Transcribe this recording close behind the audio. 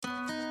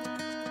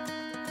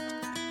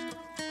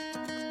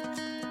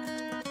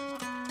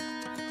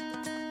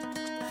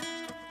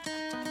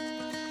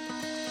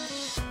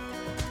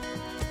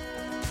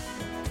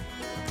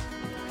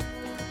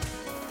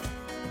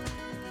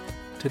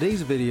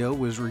Today's video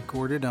was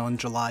recorded on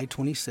July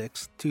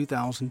 26,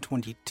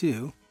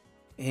 2022,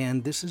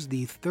 and this is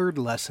the third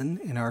lesson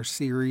in our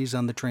series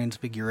on the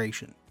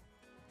Transfiguration.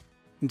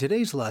 In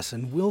today's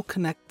lesson, we'll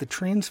connect the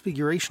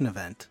Transfiguration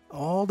event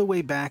all the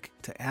way back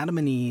to Adam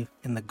and Eve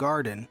in the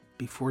garden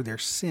before their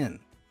sin.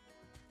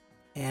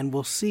 And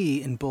we'll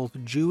see in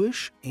both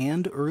Jewish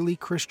and early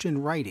Christian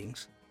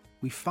writings,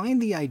 we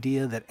find the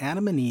idea that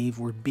Adam and Eve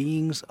were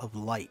beings of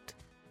light.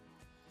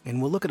 And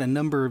we'll look at a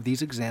number of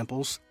these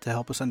examples to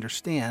help us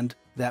understand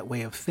that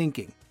way of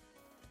thinking.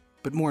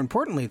 But more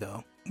importantly,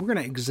 though, we're going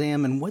to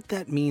examine what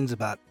that means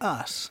about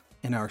us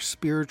in our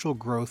spiritual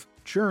growth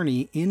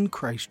journey in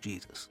Christ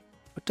Jesus.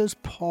 What does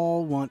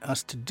Paul want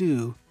us to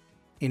do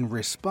in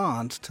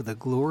response to the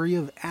glory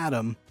of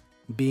Adam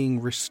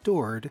being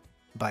restored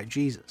by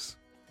Jesus?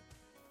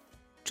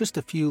 Just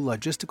a few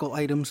logistical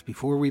items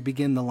before we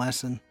begin the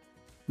lesson.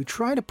 We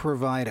try to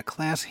provide a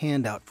class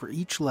handout for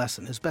each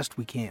lesson as best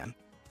we can.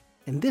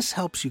 And this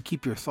helps you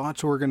keep your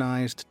thoughts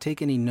organized,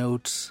 take any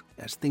notes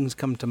as things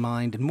come to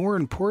mind, and more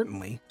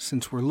importantly,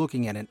 since we're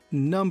looking at a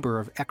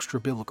number of extra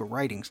biblical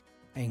writings,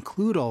 I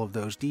include all of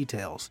those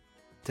details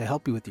to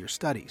help you with your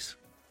studies.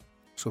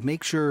 So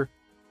make sure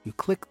you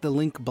click the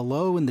link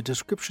below in the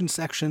description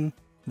section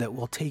that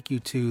will take you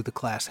to the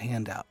class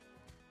handout.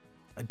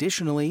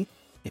 Additionally,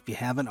 if you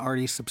haven't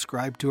already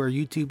subscribed to our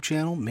YouTube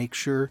channel, make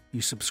sure you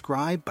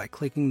subscribe by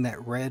clicking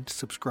that red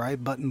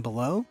subscribe button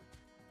below.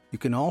 You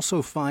can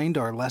also find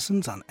our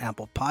lessons on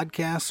Apple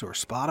Podcasts or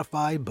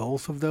Spotify.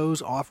 Both of those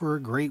offer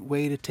a great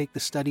way to take the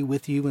study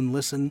with you and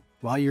listen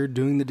while you're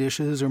doing the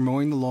dishes or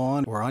mowing the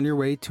lawn or on your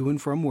way to and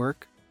from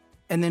work.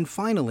 And then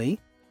finally,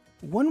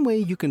 one way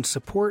you can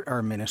support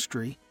our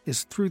ministry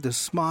is through the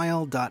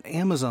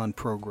Smile.Amazon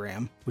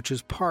program, which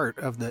is part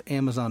of the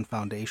Amazon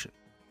Foundation.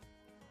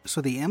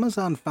 So the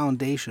Amazon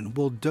Foundation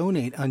will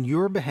donate on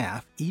your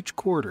behalf each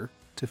quarter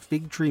to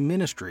Fig Tree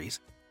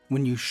Ministries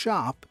when you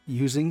shop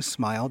using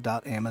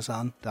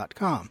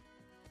smile.amazon.com.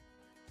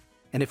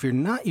 And if you're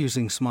not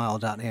using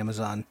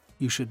smile.amazon,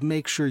 you should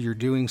make sure you're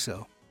doing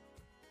so.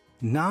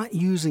 Not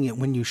using it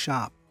when you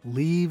shop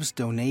leaves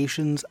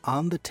donations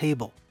on the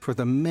table for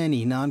the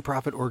many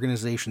nonprofit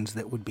organizations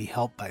that would be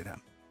helped by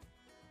them.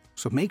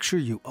 So make sure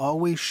you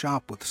always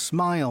shop with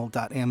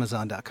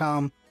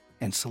smile.amazon.com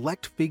and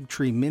select Fig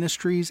Tree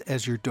Ministries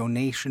as your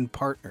donation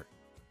partner.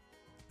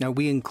 Now,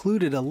 we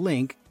included a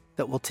link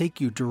that will take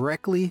you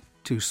directly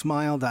to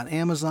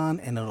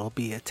smile.amazon, and it'll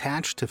be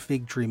attached to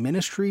Fig Tree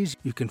Ministries.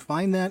 You can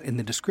find that in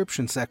the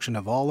description section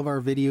of all of our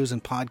videos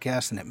and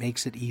podcasts, and it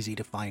makes it easy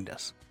to find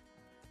us.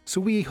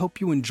 So we hope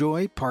you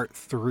enjoy part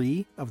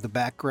 3 of the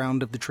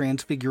background of the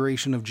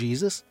Transfiguration of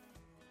Jesus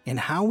and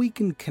how we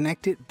can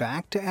connect it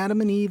back to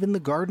Adam and Eve in the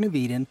Garden of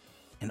Eden,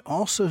 and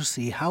also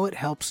see how it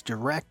helps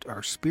direct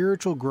our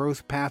spiritual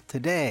growth path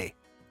today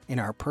in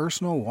our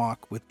personal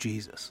walk with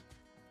Jesus.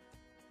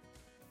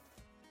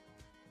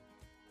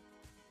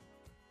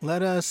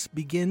 Let us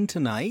begin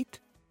tonight.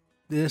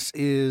 This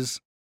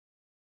is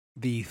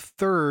the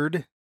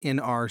third in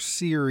our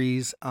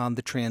series on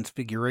the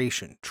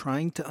Transfiguration,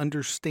 trying to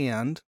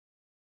understand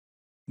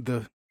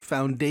the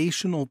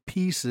foundational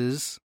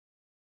pieces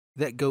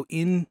that go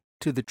into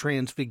the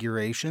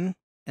Transfiguration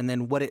and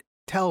then what it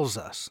tells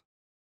us.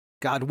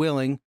 God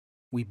willing,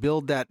 we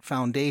build that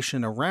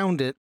foundation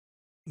around it,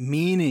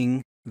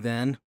 meaning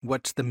then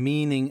what's the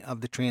meaning of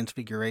the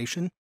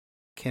Transfiguration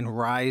can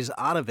rise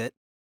out of it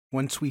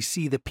once we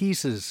see the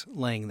pieces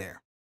laying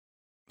there.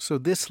 So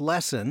this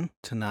lesson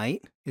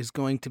tonight is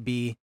going to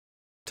be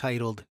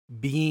titled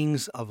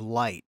Beings of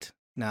Light.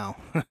 Now,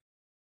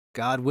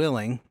 God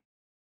willing,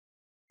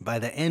 by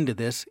the end of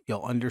this,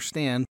 you'll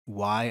understand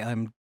why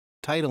I'm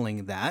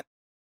titling that,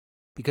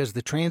 because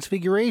the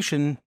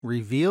Transfiguration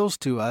reveals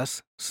to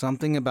us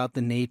something about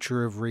the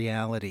nature of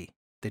reality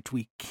that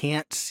we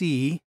can't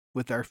see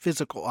with our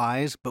physical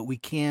eyes, but we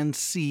can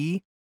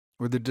see,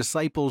 or the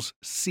disciples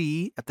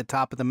see at the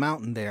top of the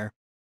mountain there,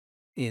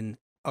 in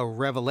a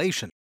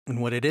revelation.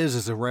 And what it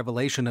is a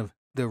revelation of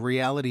the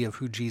reality of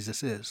who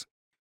Jesus is.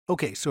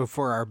 Okay, so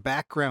for our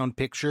background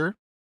picture,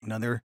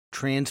 another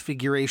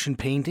Transfiguration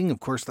painting. Of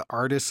course, the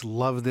artists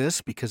love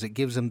this because it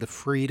gives them the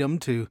freedom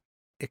to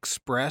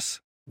express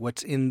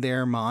what's in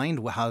their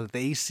mind, how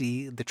they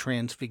see the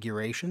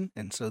Transfiguration.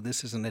 And so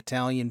this is an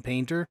Italian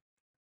painter,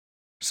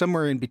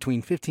 somewhere in between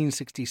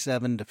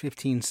 1567 to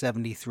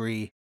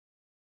 1573.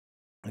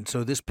 And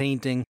so this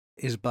painting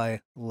is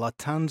by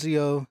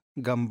Lattanzio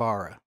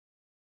Gambara.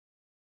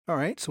 All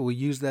right, so we'll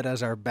use that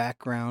as our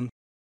background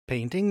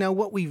painting. Now,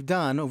 what we've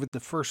done over the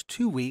first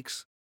 2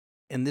 weeks,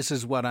 and this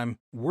is what I'm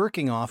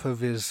working off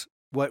of, is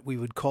what we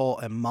would call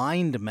a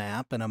mind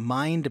map. And a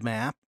mind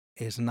map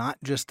is not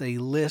just a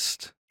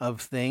list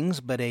of things,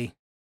 but a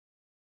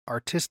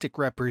artistic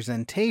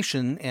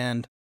representation.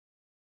 And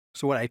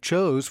so what I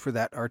chose for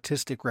that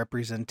artistic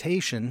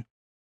representation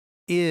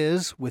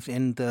is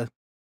within the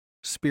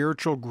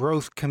spiritual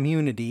growth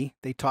community.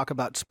 They talk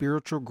about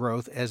spiritual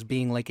growth as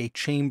being like a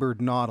chambered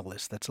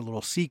nautilus. That's a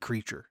little sea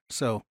creature.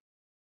 So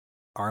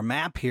our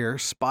map here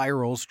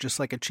spirals just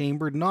like a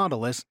chambered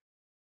nautilus,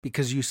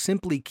 because you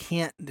simply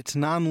can't, it's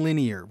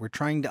nonlinear. We're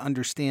trying to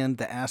understand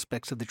the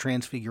aspects of the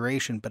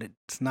Transfiguration, but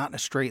it's not in a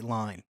straight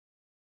line.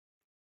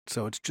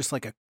 So it's just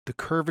like the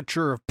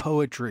curvature of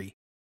poetry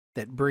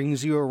that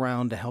brings you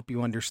around to help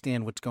you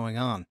understand what's going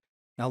on.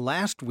 Now,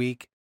 last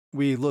week,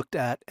 we looked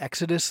at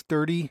Exodus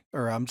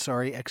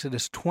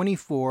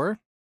 24.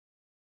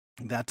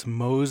 That's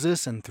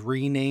Moses and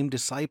 3 named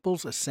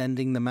disciples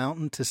ascending the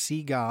mountain to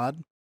see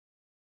God.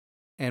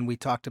 And we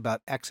talked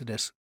about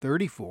Exodus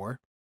 34.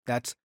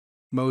 That's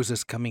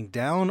Moses coming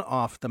down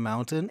off the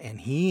mountain,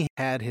 and he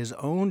had his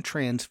own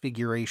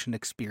transfiguration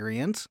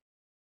experience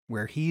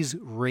where he's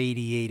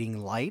radiating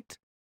light.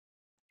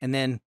 And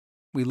then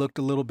we looked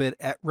a little bit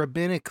at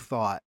rabbinic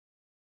thought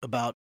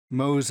about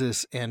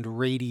Moses and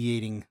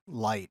radiating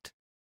light.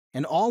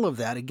 And all of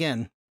that,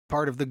 again,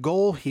 part of the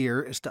goal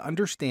here is to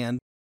understand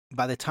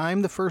by the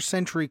time the first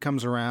century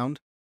comes around,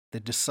 the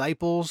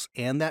disciples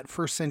and that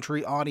first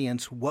century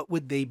audience, what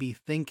would they be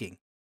thinking?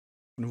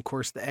 And of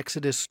course, the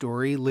Exodus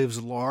story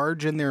lives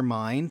large in their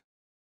mind.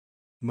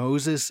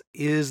 Moses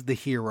is the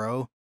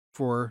hero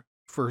for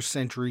first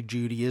century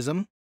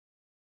Judaism.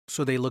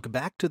 So they look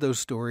back to those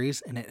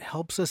stories, and it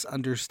helps us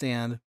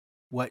understand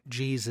what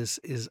Jesus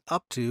is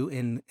up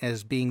to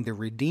as being the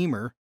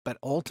Redeemer, but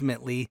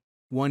ultimately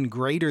one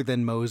greater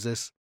than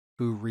Moses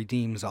who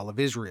redeems all of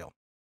Israel.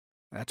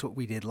 That's what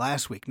we did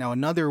last week. Now,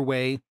 another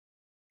way,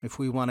 if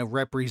we want to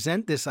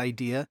represent this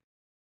idea,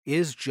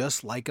 is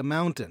just like a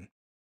mountain.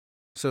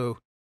 So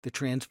the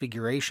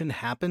Transfiguration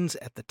happens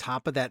at the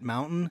top of that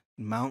mountain.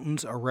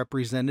 Mountains are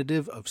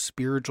representative of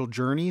spiritual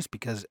journeys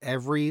because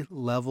every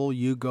level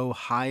you go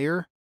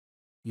higher,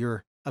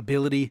 your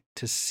ability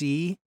to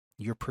see,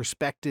 your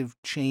perspective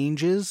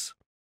changes.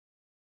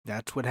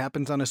 That's what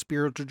happens on a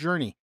spiritual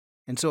journey.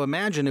 And so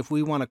imagine if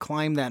we want to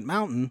climb that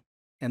mountain,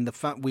 and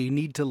we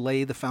need to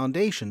lay the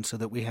foundation so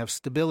that we have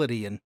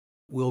stability. And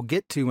we'll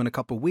get to, in a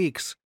couple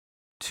weeks,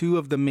 2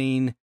 of the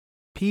main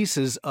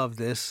pieces of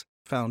this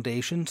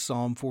foundation,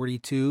 Psalm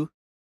 42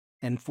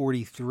 and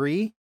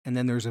 43, and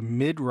then there's a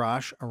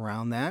midrash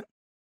around that.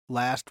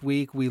 Last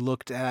week, we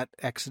looked at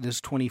Exodus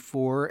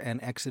 24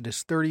 and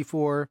Exodus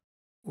 34.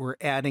 We're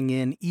adding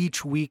in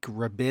each week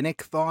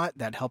rabbinic thought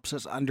that helps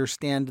us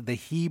understand the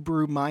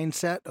Hebrew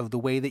mindset of the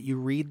way that you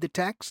read the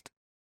text,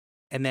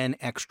 and then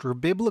extra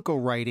biblical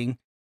writing,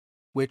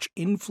 which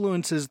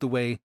influences the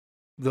way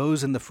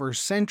those in the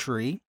first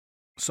century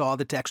saw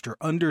the text or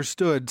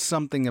understood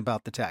something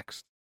about the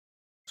text.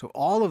 So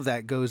all of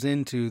that goes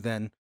into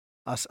then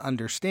us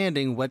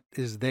understanding what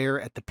is there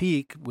at the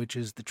peak, which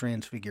is the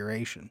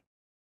Transfiguration.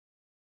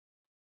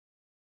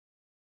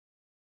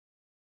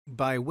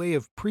 By way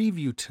of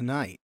preview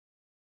tonight,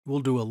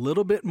 we'll do a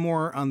little bit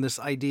more on this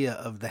idea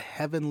of the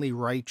heavenly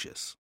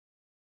righteous.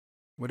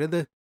 What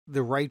do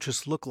the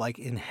righteous look like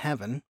in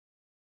heaven?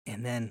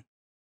 And then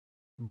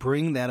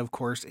bring that, of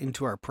course,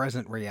 into our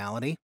present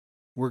reality.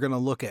 We're going to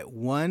look at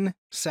one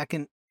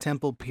Second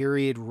Temple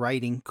period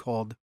writing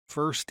called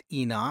First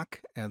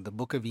Enoch, and the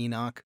Book of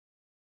Enoch,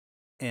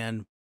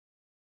 and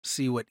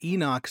see what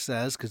Enoch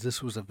says, because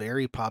this was a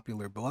very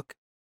popular book.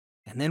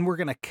 And then we're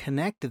going to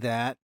connect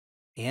that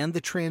and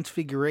the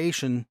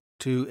Transfiguration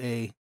to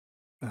a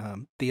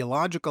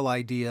theological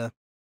idea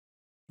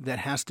that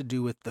has to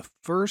do with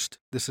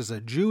this is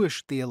a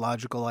Jewish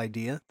theological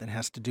idea that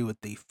has to do with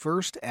the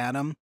first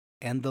Adam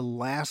and the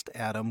last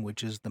Adam,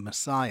 which is the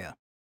Messiah.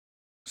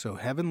 So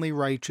heavenly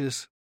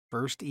righteous,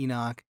 first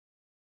Enoch,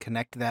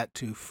 connect that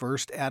to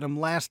first Adam,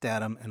 last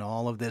Adam, and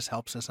all of this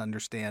helps us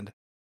understand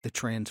the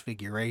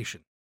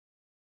Transfiguration.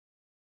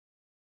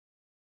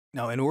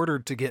 Now, in order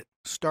to get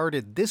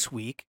started this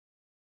week,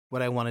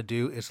 what I want to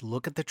do is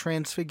look at the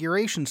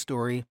Transfiguration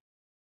story,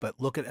 but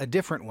look at a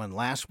different one.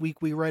 Last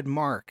week we read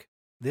Mark.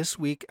 This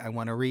week I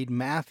want to read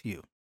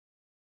Matthew.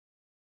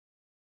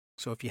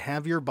 So if you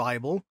have your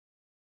Bible,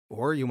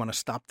 or you want to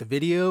stop the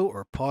video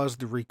or pause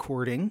the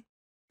recording,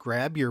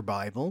 grab your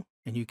Bible,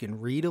 and you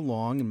can read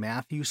along in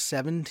Matthew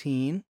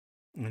 17,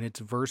 and it's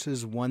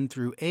verses 1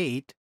 through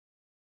 8,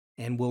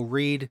 and we'll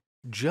read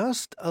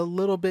just a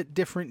little bit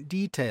different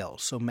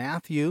details. So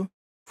Matthew,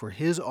 for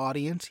his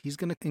audience, he's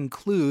going to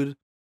include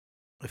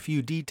a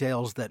few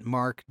details that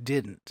Mark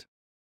didn't.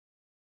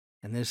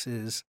 And this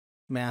is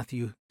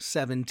Matthew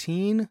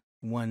 17,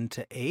 1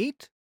 to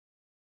 8.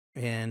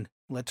 And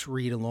let's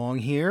read along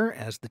here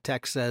as the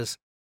text says,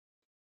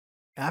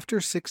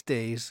 "After 6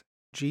 days,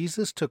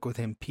 Jesus took with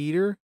him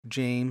Peter,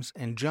 James,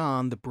 and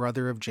John, the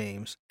brother of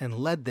James, and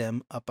led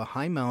them up a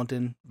high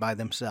mountain by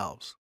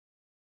themselves.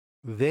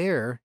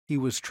 There he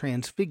was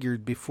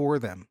transfigured before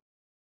them.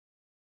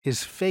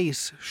 His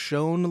face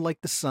shone like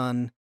the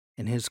sun,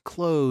 and his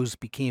clothes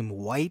became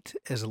white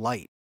as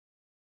light.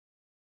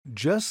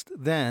 Just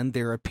then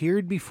there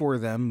appeared before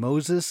them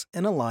Moses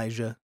and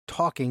Elijah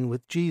talking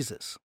with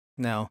Jesus."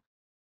 Now,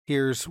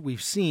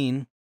 we've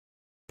seen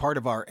part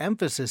of our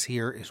emphasis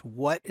here is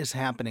what is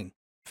happening.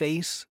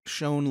 Face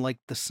shone like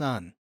the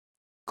sun.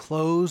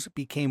 Clothes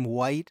became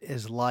white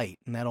as light,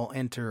 and that'll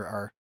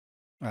enter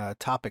our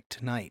topic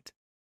tonight.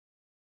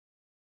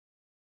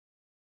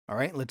 All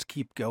right, let's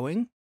keep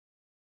going.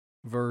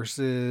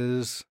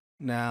 verse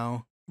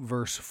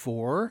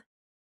 4.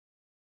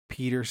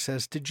 Peter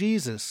says to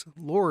Jesus,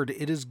 "Lord,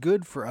 it is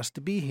good for us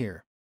to be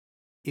here.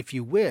 If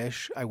you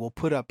wish, I will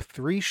put up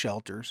 3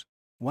 shelters,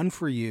 one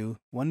for you,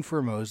 one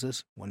for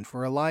Moses, one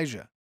for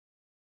Elijah."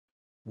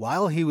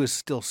 While he was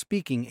still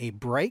speaking, a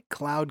bright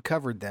cloud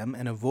covered them,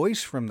 and a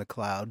voice from the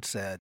cloud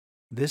said,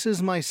 "This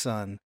is my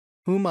Son,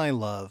 whom I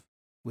love.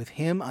 With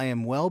him I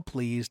am well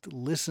pleased.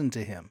 Listen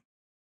to him."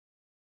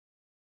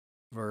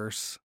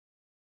 Verse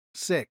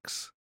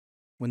 6.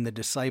 When the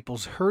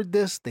disciples heard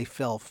this, they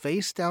fell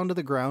face down to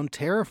the ground,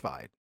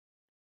 terrified.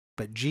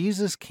 But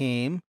Jesus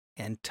came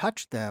and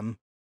touched them.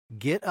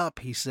 "Get up,"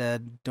 he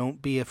said,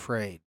 "don't be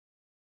afraid."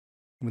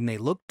 When they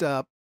looked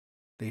up,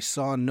 they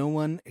saw no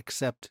one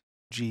except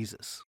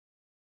Jesus.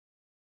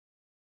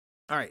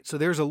 All right, so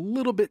there's a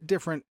little bit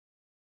different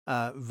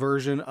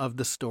version of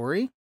the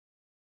story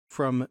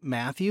from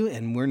Matthew,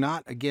 and we're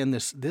not, again,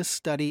 this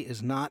study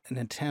is not an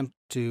attempt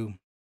to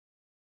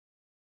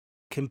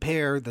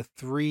compare the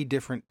 3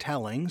 different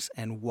tellings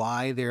and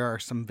why there are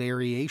some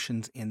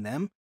variations in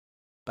them,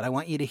 but I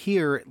want you to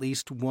hear at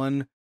least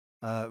one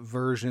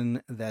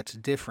version that's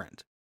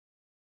different.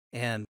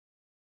 And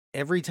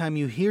every time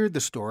you hear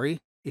the story,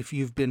 if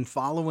you've been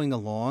following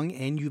along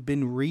and you've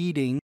been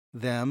reading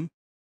them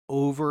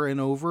over and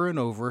over and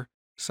over,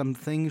 some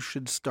things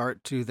should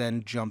start to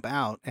then jump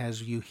out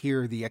as you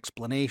hear the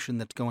explanation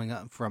that's going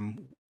on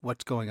from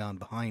what's going on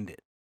behind it.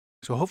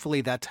 So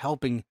hopefully that's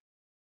helping,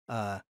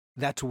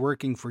 that's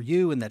working for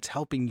you, and that's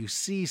helping you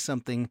see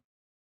something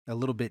a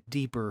little bit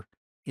deeper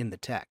in the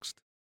text.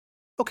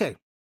 Okay,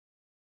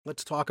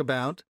 let's talk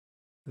about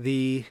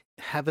the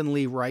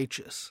heavenly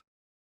righteous.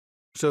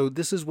 So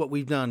this is what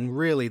we've done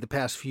really the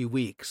past few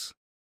weeks,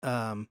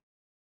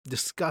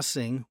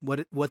 discussing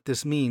what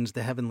this means,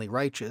 the heavenly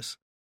righteous,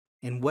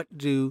 and what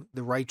do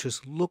the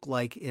righteous look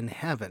like in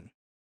heaven.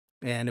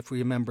 And if we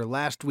remember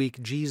last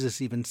week,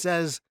 Jesus even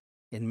says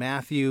in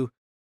Matthew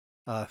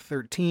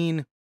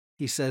 13,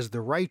 he says,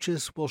 "The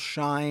righteous will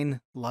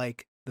shine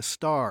like the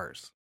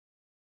stars."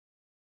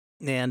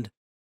 And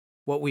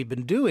what we've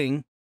been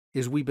doing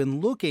is we've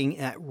been looking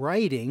at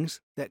writings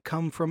that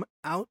come from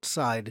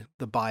outside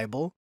the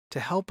Bible to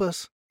help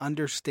us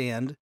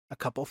understand a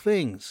couple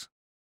things.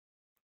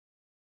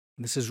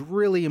 This is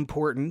really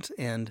important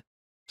and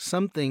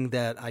something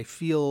that I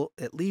feel,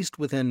 at least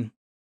within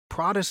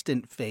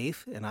Protestant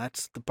faith, and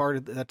that's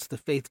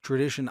the faith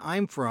tradition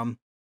I'm from,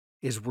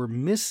 is we're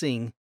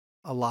missing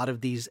a lot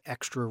of these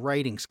extra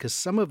writings because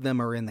some of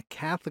them are in the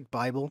Catholic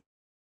Bible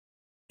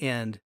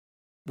and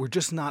we're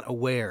just not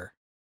aware.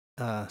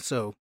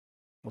 So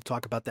we'll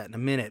talk about that in a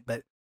minute,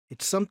 but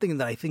it's something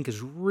that I think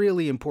is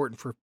really important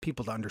for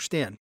people to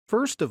understand.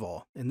 First of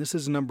all, and this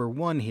is number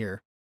 1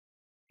 here,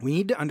 we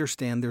need to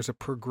understand there's a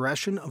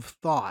progression of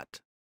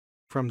thought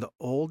from the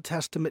Old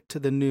Testament to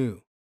the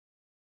New.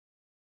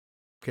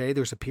 Okay,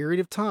 there's a period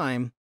of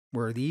time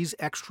where these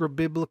extra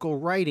biblical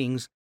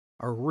writings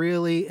are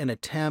really an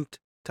attempt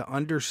to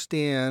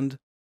understand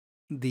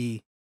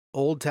the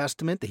Old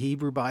Testament, the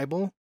Hebrew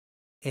Bible,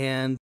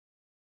 and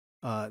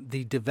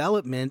the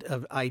development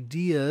of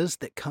ideas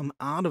that come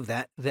out of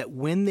that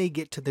when they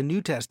get to the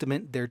New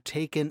Testament, they're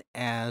taken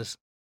as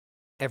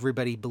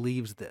everybody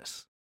believes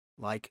this.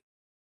 Like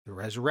the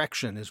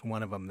resurrection is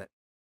one of them that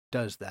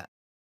does that.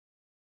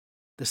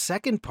 The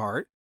second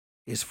part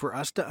is for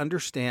us to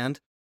understand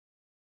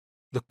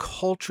the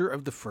culture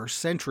of the first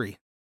century.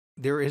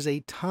 There is a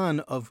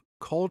ton of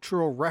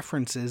cultural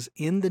references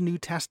in the New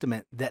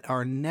Testament that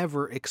are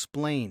never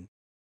explained.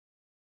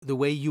 The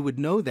way you would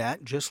know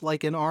that, just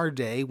like in our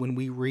day when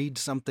we read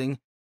something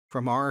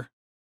from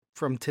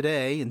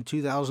today in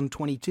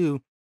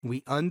 2022,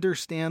 we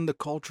understand the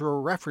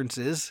cultural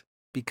references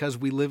because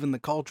we live in the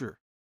culture.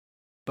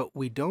 But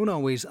we don't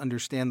always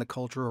understand the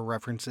cultural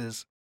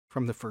references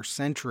from the first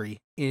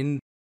century in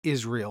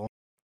Israel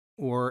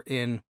or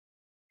in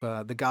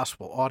the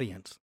gospel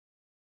audience.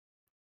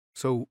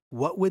 So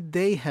what would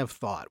they have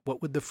thought?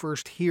 What would the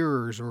first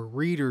hearers or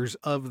readers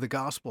of the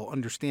gospel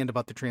understand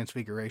about the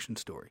Transfiguration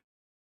story?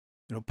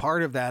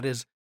 Part of that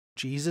is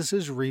Jesus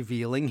is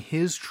revealing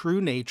his true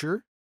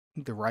nature,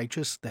 the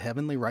righteous, the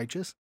heavenly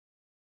righteous,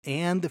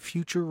 and the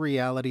future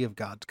reality of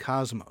God's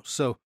cosmos.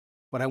 So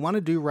what I want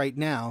to do right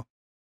now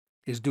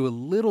is do a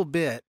little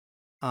bit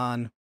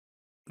on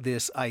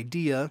this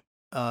idea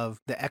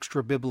of the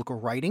extra biblical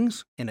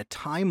writings in a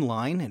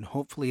timeline, and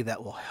hopefully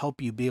that will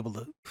help you be able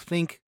to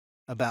think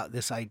about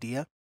this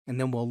idea. And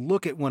then we'll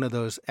look at one of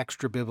those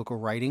extra biblical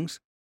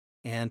writings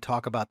and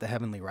talk about the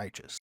heavenly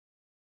righteous.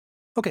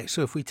 Okay,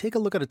 so if we take a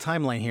look at a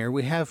timeline here,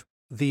 we have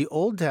the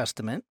Old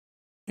Testament,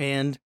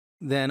 and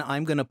then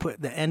I'm going to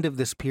put the end of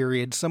this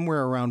period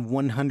somewhere around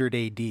 100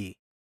 AD.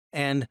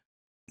 And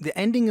the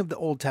ending of the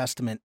Old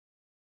Testament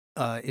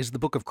is the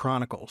book of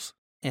Chronicles.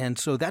 And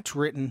so that's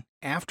written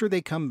after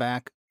they come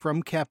back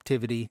from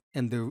captivity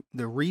and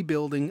the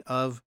rebuilding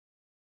of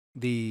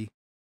the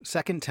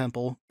Second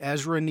Temple,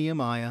 Ezra,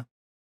 Nehemiah.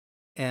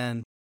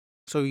 And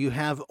so you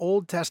have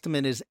Old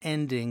Testament is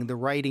ending the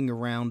writing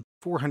around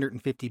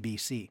 450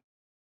 BC.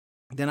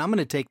 then I'm going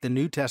to take the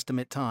New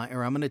Testament time,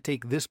 or I'm going to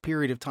take this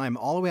period of time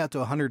all the way out to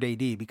 100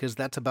 AD, because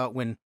that's about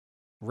when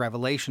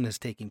Revelation is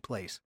taking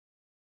place.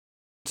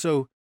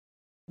 So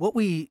what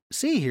we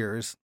see here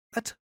is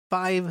that's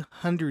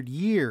 500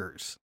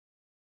 years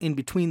in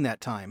between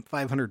that time,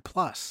 500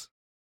 plus.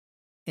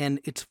 And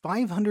it's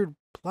 500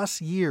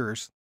 plus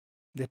years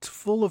that's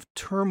full of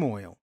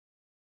turmoil.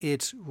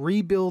 It's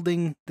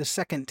rebuilding the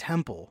Second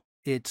Temple.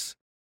 It's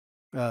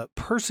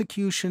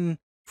persecution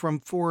from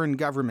foreign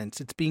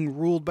governments. It's being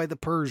ruled by the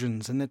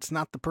Persians, and it's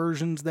not the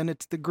Persians, then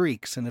it's the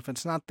Greeks. And if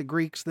it's not the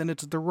Greeks, then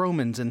it's the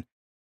Romans. And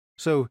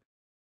so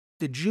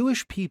the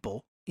Jewish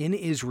people in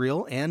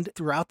Israel and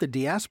throughout the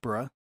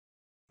diaspora,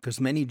 because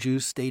many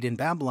Jews stayed in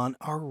Babylon,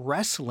 are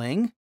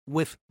wrestling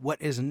with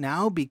what is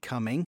now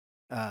becoming,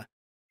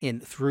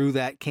 through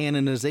that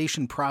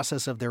canonization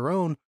process of their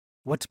own,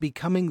 what's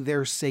becoming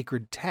their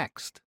sacred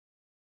text.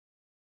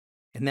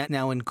 And that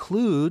now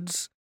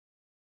includes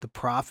the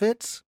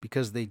prophets,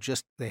 because they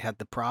had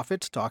the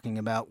prophets talking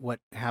about what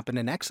happened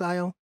in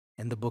exile,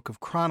 and the book of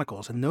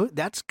Chronicles. And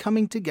that's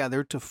coming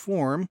together to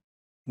form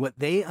what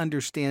they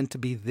understand to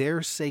be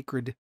their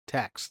sacred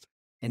text.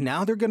 And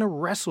now they're going to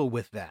wrestle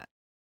with that.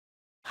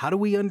 How do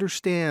we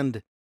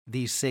understand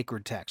these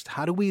sacred texts?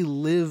 How do we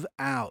live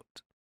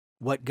out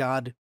what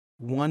God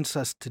wants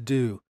us to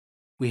do?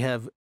 We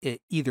have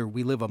either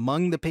we live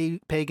among the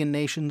pagan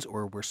nations,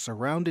 or we're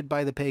surrounded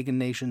by the pagan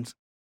nations.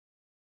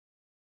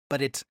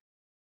 But it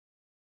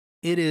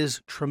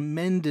is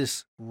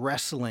tremendous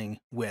wrestling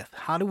with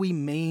how do we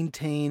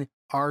maintain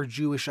our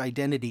Jewish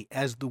identity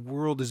as the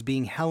world is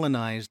being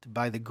Hellenized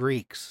by the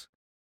Greeks.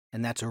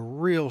 And that's a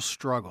real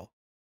struggle.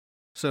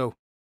 So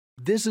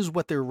this is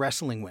what they're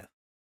wrestling with.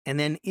 And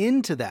then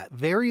into that,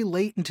 very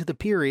late into the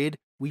period,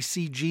 we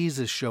see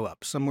Jesus show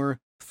up, somewhere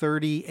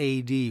 30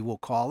 AD, we'll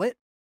call it.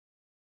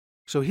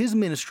 So his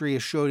ministry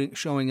is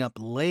showing up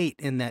late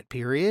in that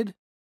period.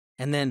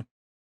 And then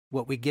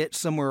what we get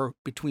somewhere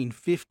between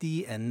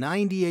 50 and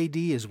 90 AD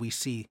is we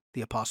see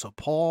the Apostle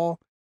Paul.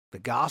 The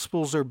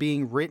Gospels are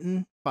being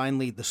written.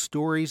 Finally, the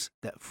stories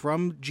that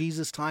from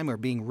Jesus' time are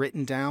being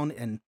written down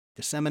and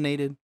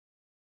disseminated.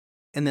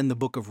 And then the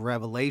book of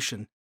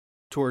Revelation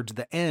towards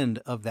the end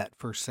of that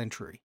first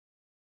century.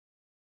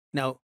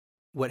 Now,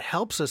 what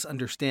helps us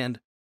understand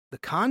the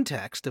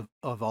context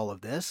of all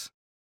of this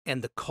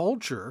and the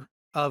culture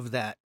of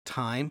that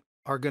time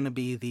are going to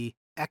be the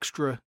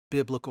extra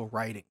biblical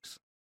writings.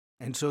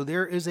 And so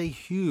there is a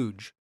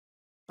huge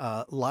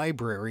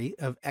library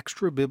of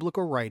extra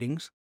biblical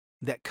writings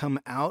that come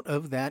out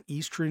of that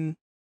Eastern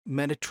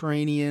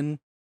Mediterranean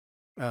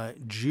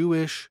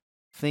Jewish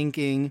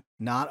thinking,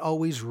 not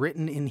always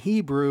written in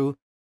Hebrew,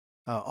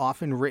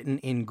 often written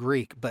in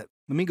Greek. But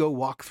let me go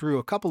walk through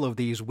a couple of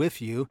these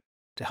with you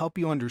to help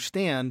you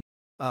understand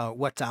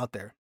what's out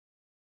there.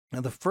 Now,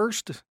 the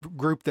first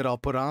group that I'll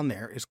put on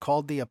there is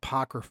called the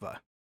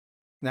Apocrypha.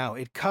 Now,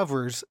 it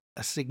covers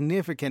a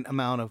significant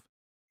amount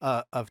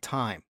of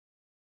time.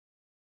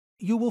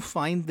 You will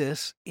find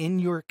this in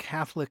your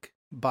Catholic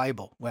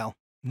Bible. Well,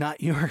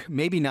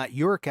 maybe not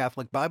your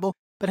Catholic Bible,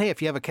 but hey,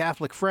 if you have a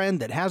Catholic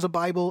friend that has a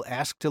Bible,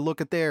 ask to look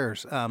at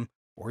theirs.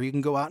 Or you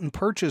can go out and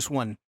purchase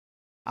one.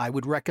 I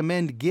would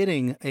recommend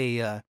getting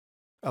a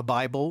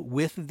Bible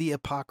with the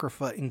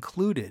Apocrypha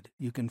included.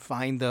 You can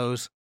find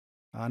those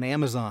on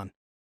Amazon.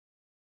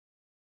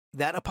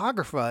 That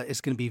Apocrypha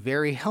is going to be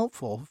very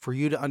helpful for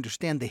you to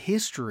understand the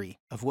history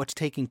of what's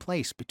taking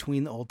place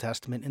between the Old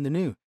Testament and the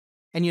New.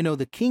 And you know,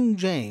 the King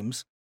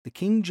James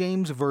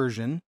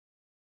Version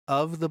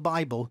of the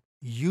Bible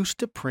used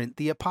to print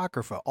the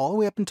Apocrypha all the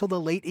way up until the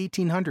late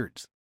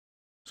 1800s.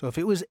 So if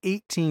it was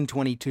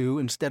 1822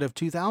 instead of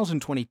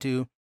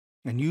 2022,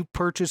 and you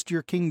purchased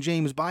your King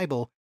James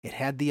Bible, it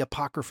had the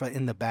Apocrypha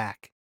in the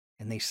back,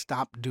 and they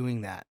stopped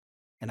doing that.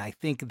 And I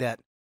think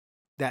that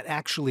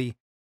actually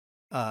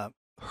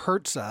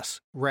hurts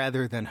us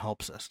rather than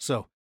helps us.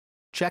 So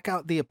check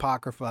out the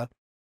Apocrypha.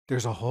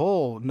 There's a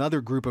whole another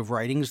group of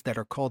writings that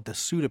are called the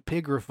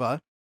Pseudepigrapha.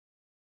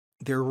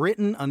 They're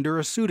written under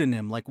a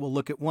pseudonym, like we'll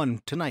look at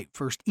one tonight.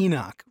 First,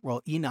 Enoch.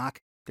 Well, Enoch,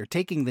 they're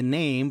taking the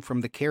name from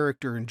the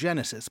character in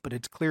Genesis, but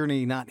it's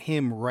clearly not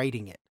him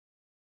writing it.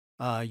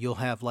 You'll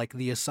have like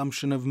the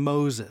Assumption of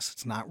Moses.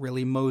 It's not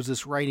really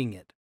Moses writing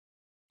it.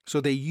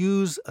 So they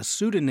use a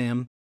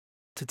pseudonym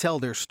to tell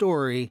their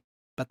story,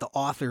 but the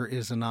author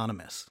is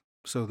anonymous.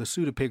 So the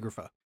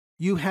Pseudepigrapha.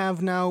 You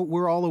have now,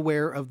 we're all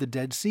aware of the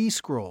Dead Sea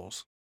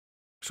Scrolls.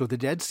 So the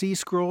Dead Sea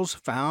Scrolls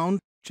found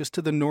just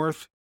to the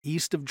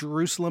northeast of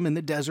Jerusalem in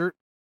the desert.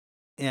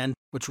 And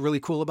what's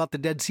really cool about the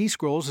Dead Sea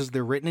Scrolls is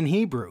they're written in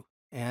Hebrew.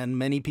 And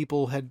many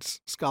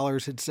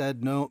scholars had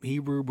said, no,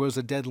 Hebrew was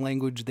a dead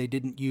language. They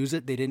didn't use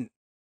it.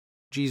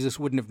 Jesus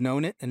wouldn't have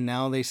known it. And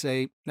now they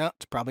say, no,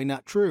 it's probably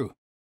not true.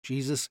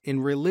 Jesus, in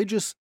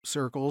religious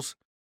circles,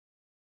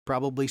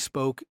 probably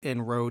spoke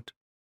and wrote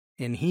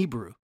in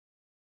Hebrew.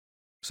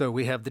 So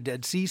we have the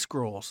Dead Sea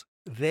Scrolls.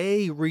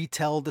 They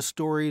retell the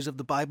stories of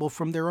the Bible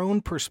from their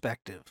own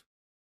perspective.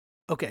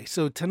 Okay,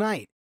 so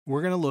tonight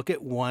we're going to look at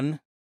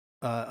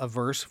a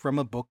verse from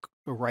a book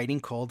a writing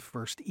called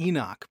First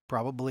Enoch,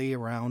 probably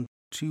around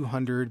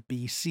 200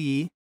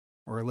 BC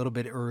or a little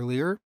bit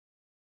earlier.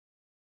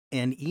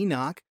 And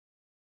Enoch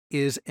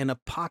is an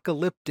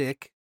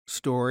apocalyptic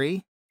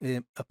story.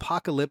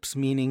 Apocalypse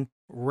meaning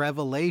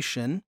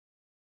revelation.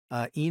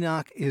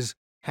 Enoch is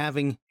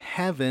having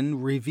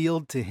heaven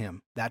revealed to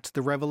him. That's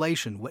the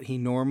revelation. What he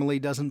normally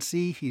doesn't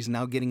see, he's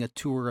now getting a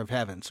tour of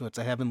heaven. So it's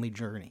a heavenly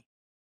journey.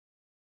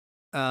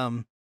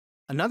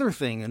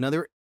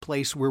 Another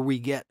place where we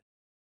get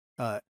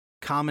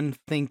common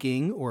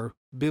thinking or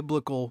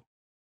biblical,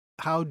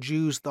 how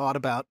Jews thought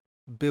about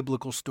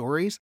biblical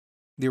stories.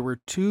 There were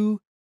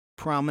two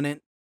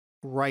prominent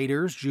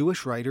writers,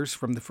 Jewish writers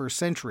from the first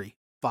century.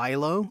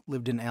 Philo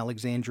lived in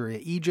Alexandria,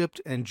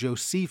 Egypt, and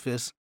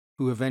Josephus,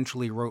 who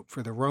eventually wrote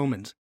for the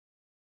Romans.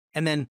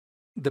 And then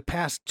the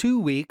past 2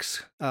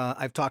 weeks,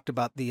 I've talked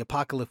about the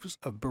Apocalypse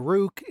of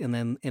Baruch, and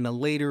then in a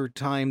later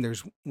time,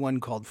 there's one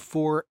called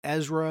For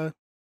Ezra.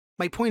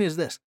 My point is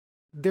this: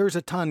 there's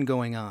a ton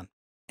going on.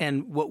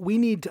 And what we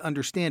need to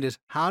understand is,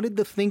 how did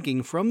the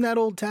thinking from that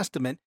Old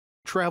Testament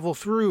travel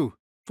through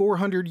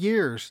 400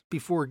 years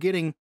before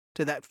getting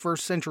to that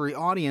first century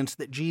audience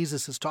that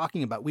Jesus is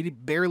talking about? We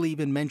barely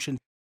even mentioned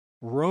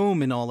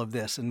Rome in all of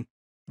this and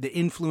the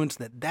influence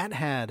that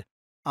had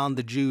on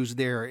the Jews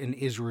there in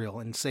Israel,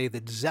 and say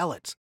the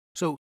Zealots.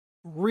 So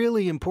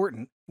really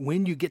important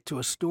when you get to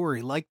a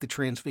story like the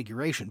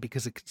Transfiguration,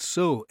 because it's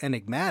so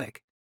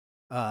enigmatic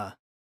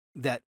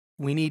that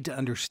we need to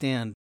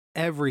understand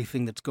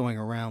everything that's going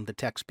around the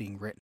text being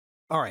written.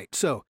 All right,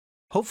 so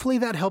hopefully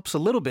that helps a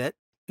little bit.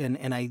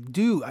 And I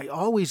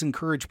always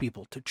encourage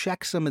people to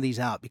check some of these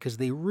out, because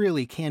they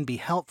really can be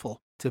helpful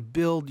to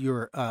build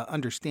your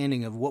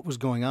understanding of what was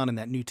going on in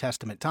that New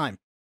Testament time.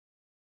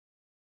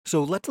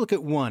 So let's look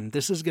at one.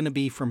 This is going to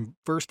be from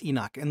First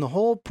Enoch. And the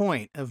whole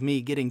point of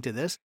me getting to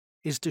this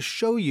is to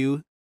show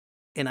you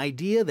an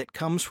idea that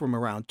comes from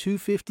around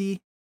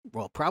 250,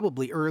 well,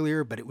 probably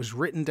earlier, but it was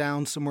written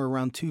down somewhere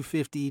around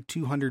 250,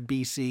 200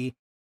 BC.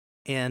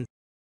 And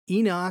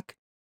Enoch,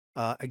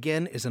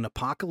 again, is an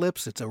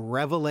apocalypse. It's a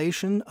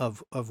revelation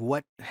of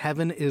what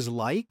heaven is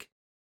like.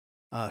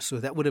 So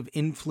that would have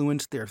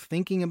influenced their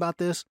thinking about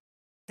this.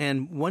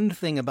 And one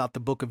thing about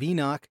the book of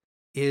Enoch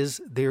is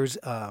there's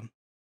a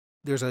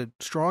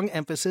strong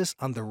emphasis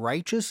on the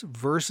righteous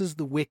versus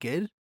the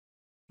wicked,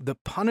 the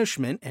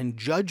punishment and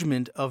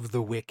judgment of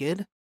the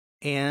wicked,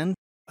 and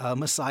a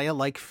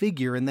Messiah-like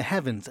figure in the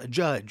heavens, a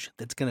judge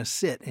that's going to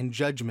sit in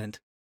judgment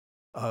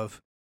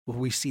of. Well,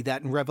 we see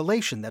that in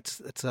Revelation. It's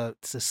the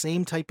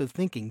same type of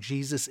thinking.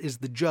 Jesus is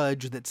the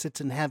judge that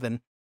sits in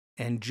heaven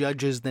and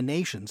judges the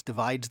nations,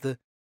 divides the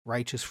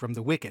righteous from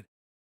the wicked.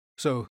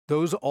 So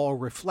those all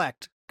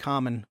reflect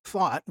common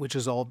thought, which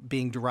is all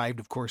being derived,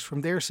 of course,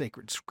 from their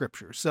sacred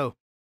scriptures. So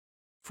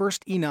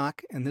First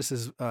Enoch, and this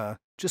is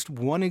just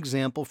one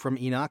example from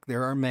Enoch.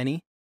 There are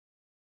many.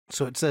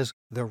 So it says,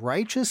 "The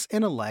righteous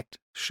and elect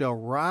shall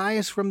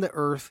rise from the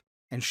earth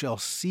and shall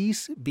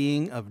cease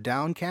being of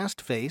downcast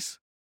face.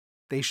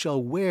 They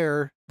shall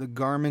wear the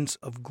garments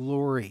of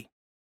glory."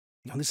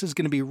 Now, this is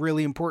going to be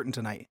really important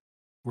tonight.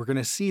 We're going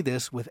to see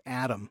this with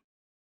Adam.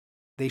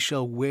 They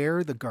shall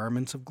wear the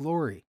garments of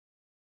glory.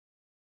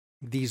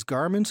 "These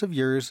garments of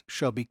yours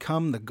shall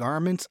become the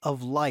garments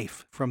of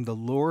life from the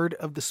Lord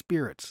of the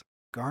spirits."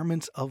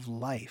 Garments of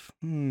life.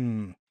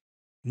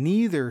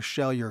 "Neither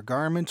shall your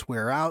garments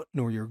wear out,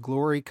 nor your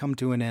glory come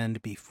to an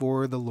end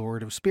before the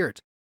Lord of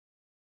spirits."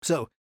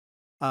 So,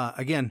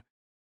 again,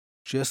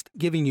 just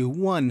giving you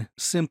one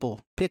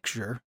simple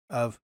picture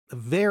of a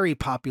very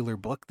popular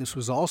book. This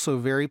was also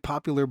a very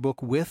popular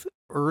book with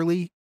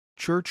early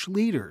church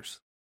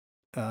leaders,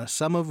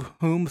 some of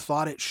whom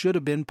thought it should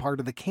have been part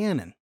of the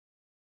canon.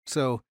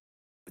 So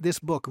this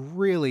book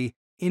really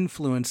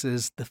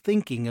influences the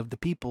thinking of the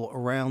people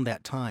around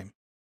that time.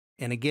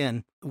 And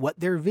again, what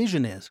their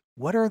vision is.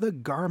 What are the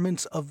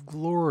garments of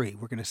glory?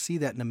 We're going to see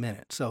that in a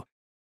minute. So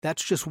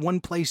that's just one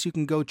place you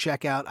can go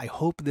check out. I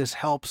hope this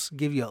helps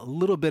give you a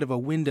little bit of a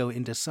window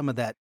into some of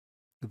that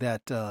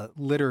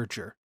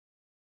literature.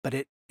 But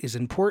it is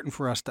important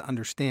for us to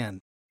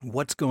understand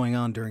what's going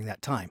on during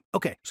that time.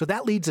 Okay, so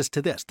that leads us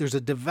to this. There's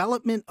a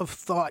development of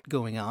thought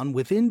going on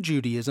within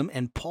Judaism,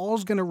 and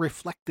Paul's going to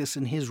reflect this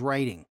in his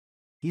writing.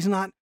 He's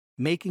not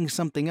making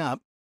something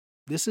up.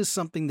 This is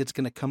something that's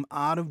going to come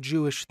out of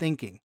Jewish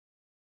thinking.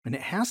 And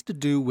it has to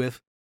do with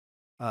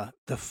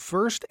the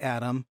first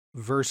Adam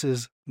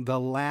versus the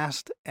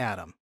last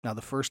Adam. Now,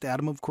 the first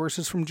Adam, of course,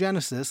 is from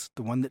Genesis,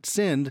 the one that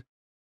sinned.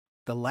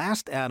 The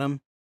last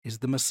Adam is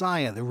the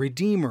Messiah, the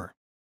Redeemer.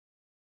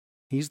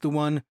 He's the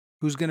one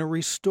who's going to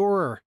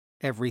restore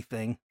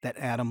everything that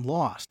Adam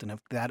lost. And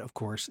that, of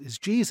course, is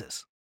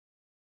Jesus.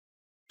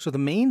 So the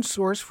main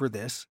source for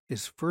this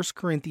is 1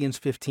 Corinthians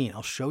 15.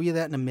 I'll show you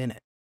that in a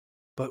minute.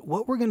 But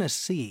what we're going to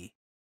see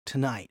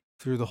tonight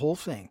through the whole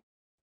thing,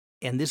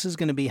 and this is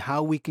going to be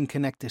how we can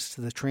connect this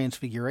to the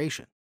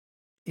Transfiguration,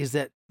 is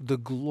that the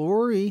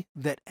glory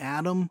that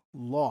Adam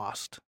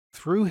lost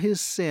through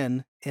his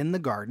sin in the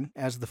garden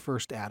as the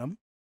first Adam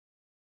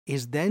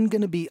is then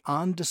going to be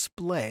on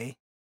display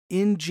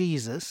in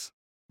Jesus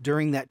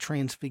during that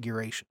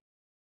transfiguration.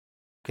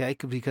 Okay,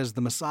 because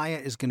the Messiah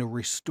is going to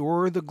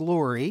restore the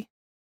glory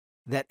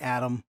that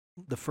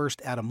the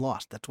first Adam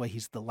lost. That's why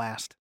he's the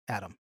last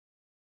Adam.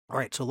 All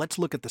right, so let's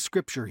look at the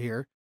scripture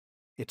here.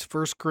 It's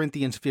 1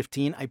 Corinthians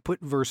 15. I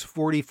put verse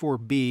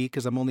 44b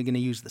because I'm only going to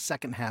use the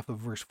second half of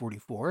verse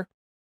 44,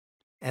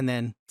 and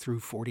then through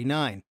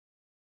 49.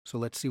 So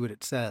let's see what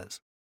it says.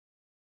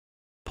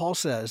 Paul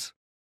says,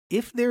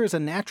 "If there is a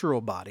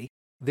natural body,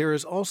 there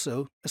is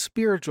also a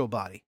spiritual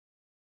body.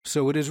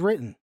 So it is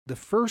written, the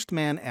first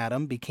man,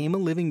 Adam, became a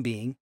living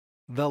being,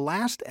 the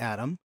last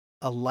Adam,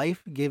 a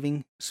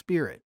life-giving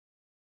spirit."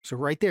 So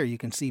right there you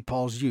can see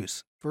Paul's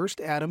use. First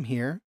Adam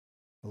here,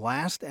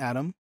 last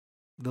Adam,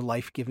 the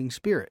life-giving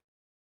spirit.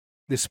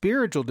 The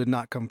spiritual did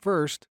not come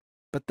first,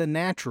 but the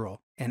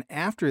natural, and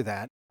after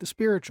that, the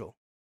spiritual.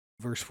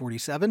 Verse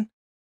 47,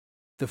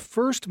 "The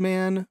first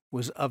man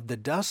was of the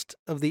dust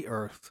of the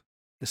earth,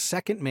 the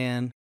second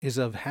man is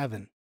of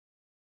heaven.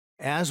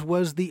 As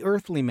was the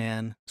earthly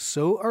man,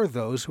 so are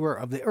those who are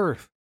of the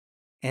earth.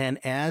 And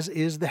as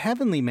is the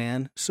heavenly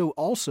man, so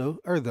also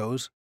are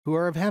those who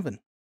are of heaven.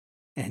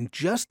 And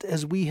just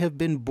as we have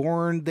been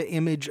born the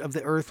image of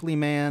the earthly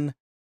man,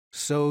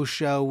 so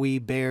shall we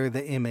bear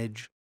the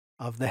image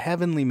of the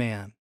heavenly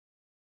man."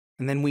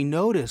 And then we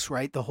notice,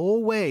 right, the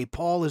whole way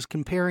Paul is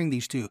comparing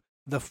these two.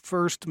 The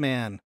first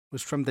man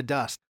was from the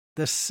dust.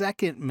 The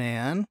second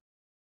man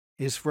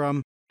is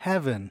from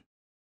heaven.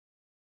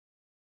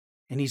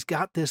 And he's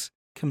got this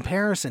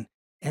comparison.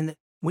 And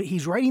when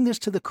he's writing this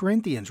to the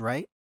Corinthians,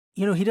 right,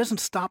 he doesn't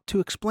stop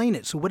to explain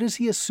it. So what does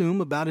he assume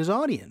about his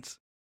audience?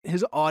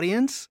 His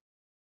audience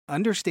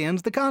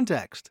understands the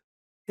context.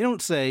 They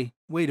don't say,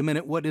 wait a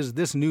minute, what is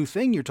this new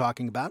thing you're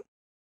talking about?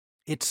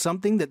 It's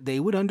something that they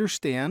would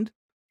understand.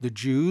 The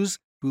Jews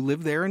who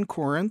live there in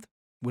Corinth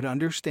would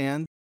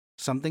understand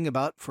something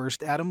about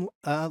first Adam,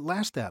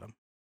 last Adam.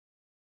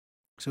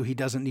 So he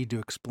doesn't need to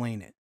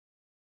explain it.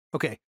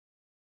 Okay.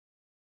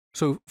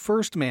 So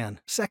first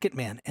man, second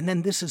man, and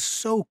then this is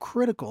so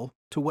critical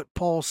to what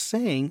Paul's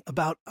saying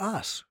about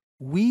us.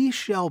 We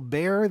shall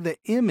bear the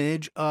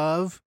image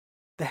of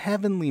the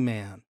heavenly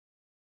man.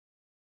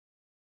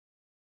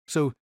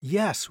 So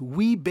yes,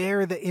 we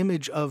bear the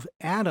image of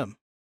Adam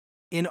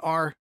in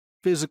our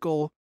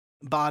physical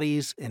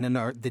bodies and in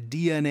the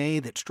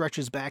DNA that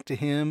stretches back to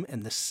him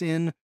and the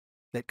sin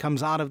that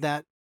comes out of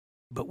that.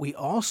 But we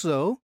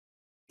also,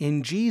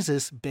 in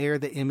Jesus, bear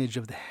the image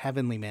of the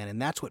heavenly man.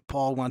 And that's what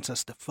Paul wants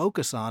us to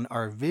focus on.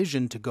 Our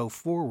vision to go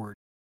forward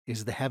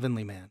is the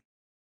heavenly man.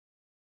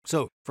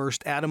 So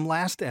first Adam,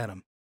 last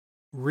Adam,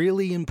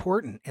 really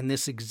important. And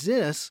this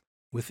exists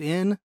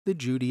within the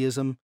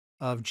Judaism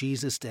of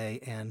Jesus' day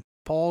and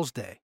Paul's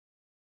day.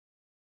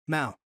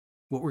 Now,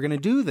 what we're going to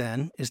do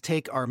then is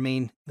take our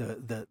main,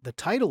 the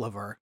title of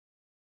our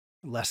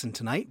lesson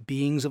tonight,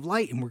 Beings of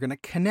Light, and we're going to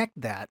connect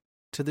that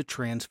to the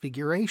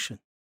Transfiguration.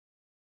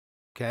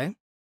 Okay?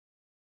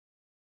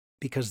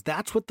 Because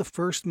that's what the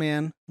first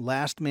man,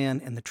 last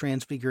man, and the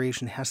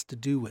Transfiguration has to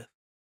do with.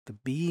 The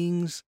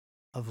beings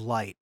of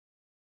light.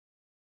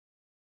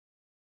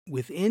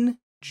 Within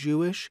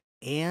Jewish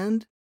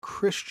and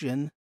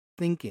Christian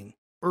thinking,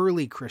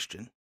 early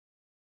Christian,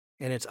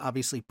 and it's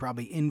obviously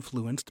probably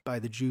influenced by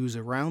the Jews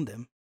around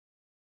them,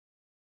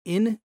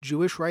 in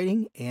Jewish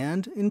writing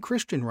and in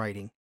Christian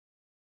writing,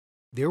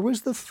 there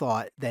was the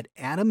thought that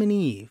Adam and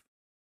Eve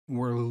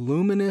were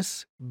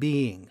luminous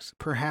beings,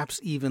 perhaps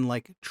even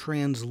like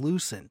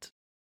translucent,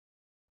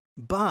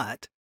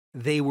 but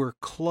they were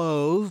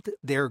clothed,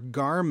 their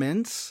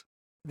garments,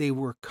 they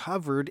were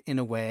covered in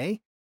a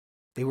way,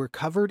 they were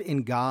covered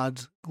in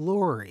God's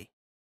glory.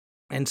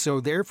 And so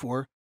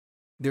therefore,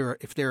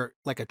 if they're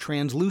like a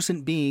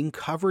translucent being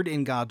covered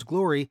in God's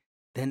glory,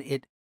 then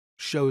it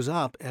shows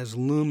up as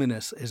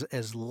luminous,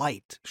 as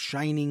light,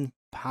 shining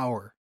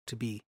power to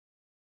be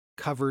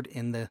covered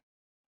in the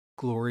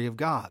glory of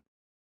God.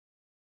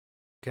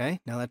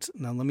 Okay, now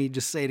let me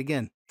just say it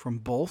again, from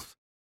both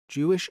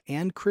Jewish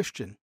and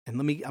Christian. And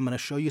I'm going to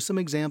show you some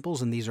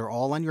examples, and these are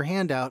all on your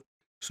handout,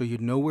 so you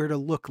know where to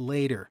look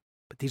later.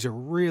 But these are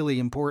really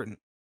important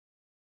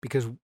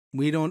because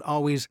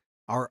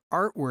our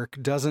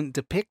artwork doesn't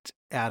depict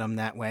Adam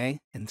that way,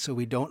 and so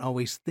we don't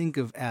always think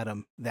of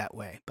Adam that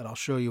way, but I'll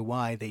show you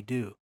why they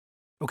do.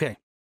 Okay,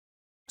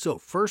 so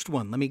first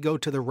one, let me go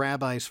to the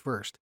rabbis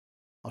first.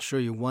 I'll show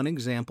you one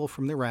example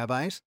from the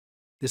rabbis.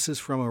 This is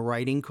from a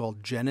writing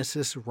called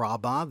Genesis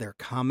Rabbah. They're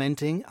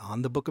commenting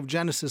on the book of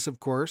Genesis, of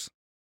course,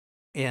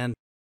 and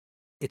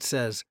it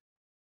says,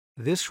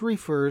 "This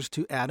refers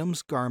to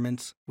Adam's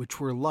garments, which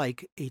were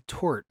like a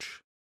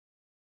torch."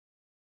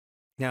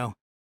 Now,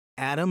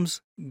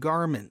 Adam's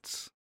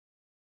garments.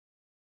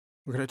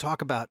 We're going to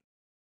talk about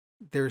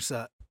there's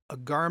a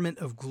garment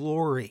of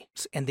glory,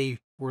 and they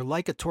were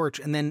like a torch,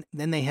 and then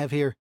they have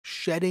here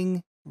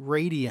shedding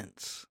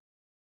radiance.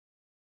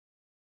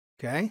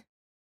 Okay?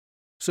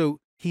 So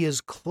he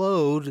is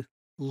clothed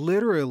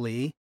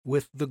literally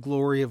with the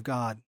glory of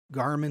God,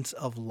 garments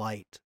of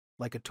light,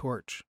 like a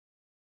torch.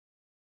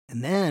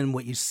 And then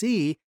what you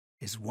see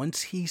is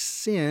once he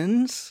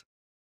sins,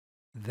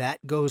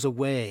 that goes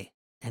away.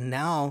 And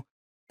now,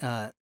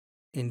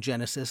 in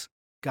Genesis,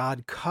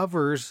 God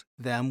covers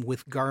them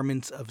with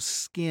garments of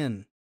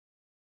skin.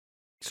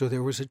 So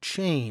there was a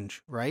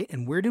change, right?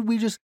 And what did we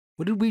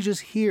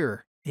just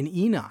hear in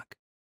Enoch?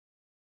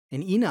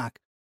 In Enoch,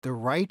 the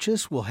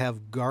righteous will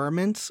have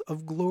garments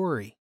of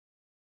glory.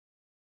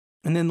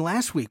 And then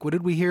last week, what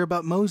did we hear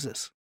about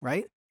Moses,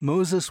 right?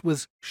 Moses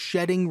was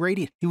shedding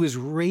radiance. He was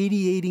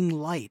radiating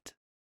light.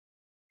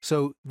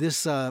 So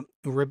this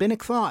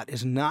rabbinic thought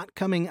is not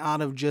coming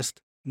out of just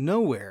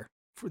nowhere.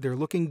 They're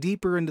looking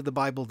deeper into the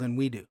Bible than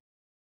we do.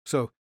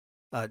 So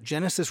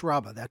Genesis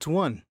Rabbah, that's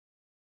one.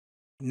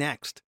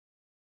 Next,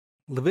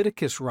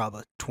 Leviticus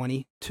Rabbah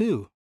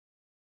 22.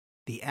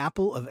 The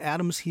apple of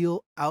Adam's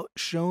heel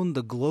outshone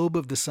the globe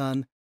of the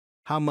sun.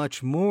 How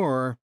much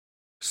more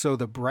so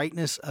the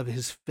brightness of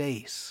his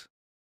face?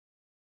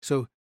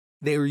 So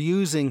they were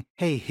using,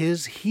 hey,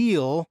 his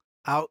heel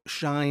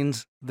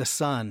outshines the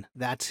sun.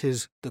 That's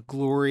the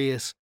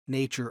glorious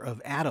nature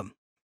of Adam.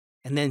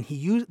 And then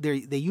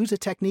they use a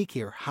technique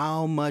here.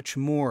 How much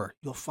more?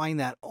 You'll find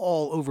that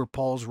all over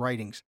Paul's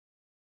writings.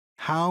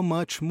 How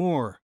much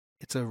more?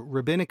 It's a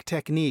rabbinic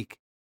technique.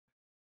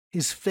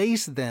 His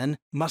face then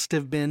must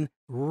have been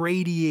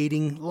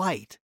radiating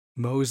light.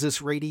 Moses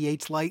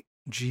radiates light.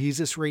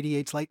 Jesus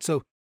radiates light.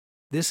 So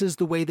this is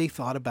the way they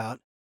thought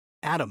about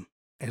Adam,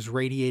 as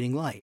radiating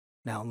light.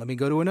 Now, let me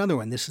go to another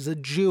one. This is a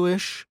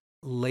Jewish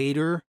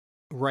later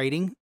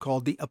writing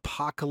called the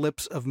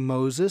Apocalypse of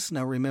Moses.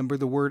 Now, remember,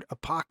 the word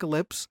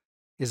apocalypse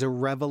is a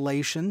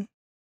revelation.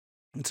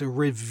 It's a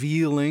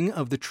revealing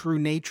of the true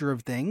nature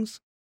of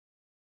things.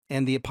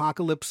 And the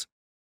Apocalypse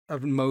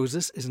of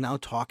Moses is now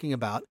talking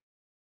about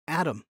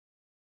Adam.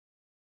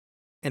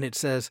 And it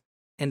says,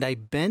 "And I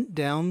bent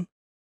down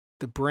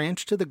the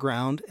branch to the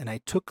ground, and I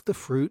took the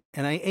fruit,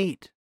 and I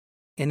ate.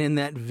 And in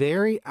that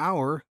very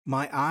hour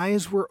my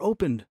eyes were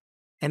opened,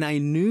 and I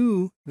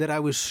knew that I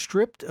was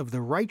stripped of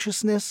the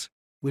righteousness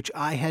which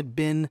I had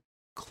been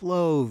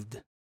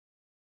clothed."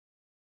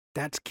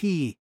 That's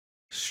key.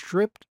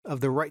 Stripped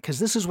of the right, because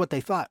this is what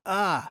they thought.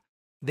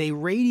 They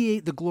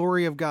radiate the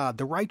glory of God,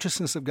 the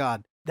righteousness of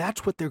God.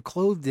 That's what they're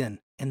clothed in.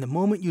 And the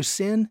moment you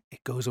sin,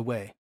 it goes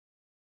away.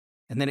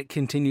 And then it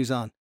continues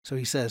on. So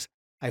he says,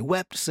 "I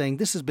wept, saying,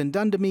 this has been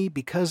done to me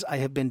because I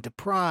have been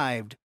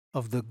deprived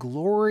of the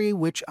glory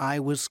which I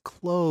was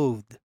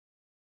clothed."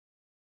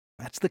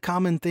 That's the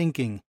common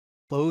thinking,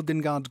 clothed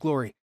in God's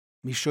glory.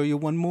 Let me show you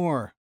one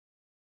more.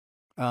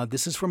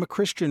 This is from a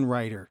Christian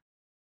writer.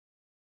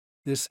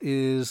 This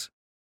is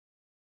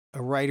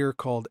a writer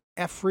called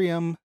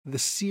Ephraim the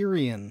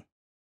Syrian,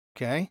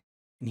 okay?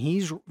 And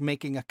he's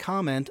making a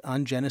comment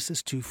on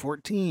Genesis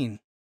 2:14.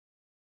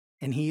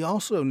 And he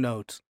also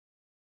notes,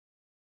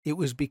 it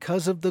was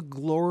because of the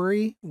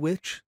glory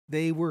which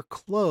they were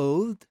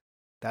clothed,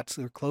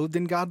 they're clothed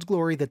in God's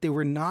glory, that they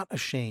were not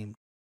ashamed.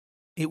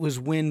 It was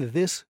when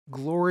this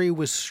glory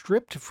was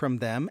stripped from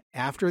them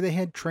after they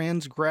had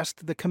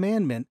transgressed the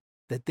commandment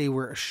that they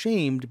were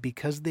ashamed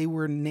because they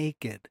were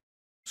naked.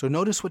 So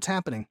notice what's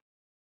happening.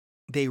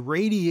 They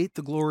radiate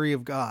the glory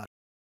of God.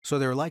 So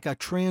they're like a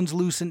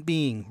translucent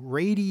being,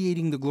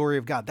 radiating the glory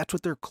of God. That's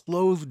what they're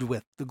clothed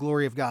with, the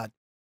glory of God.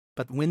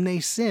 But when they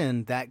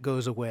sin, that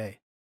goes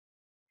away.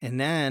 And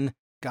then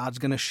God's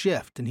going to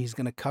shift, and he's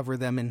going to cover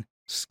them in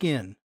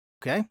skin,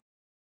 okay?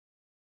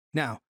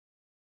 Now,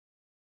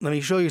 let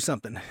me show you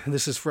something.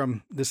 This is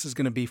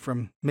going to be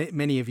from,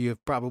 many of you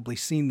have probably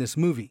seen this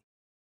movie.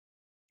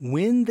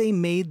 When they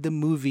made the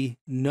movie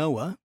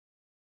Noah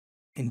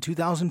in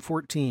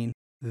 2014,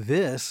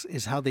 this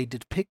is how they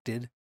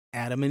depicted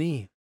Adam and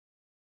Eve.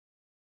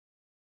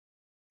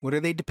 What are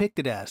they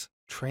depicted as?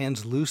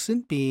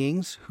 Translucent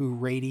beings who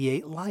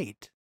radiate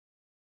light.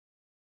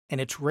 And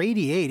it's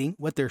radiating,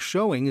 what they're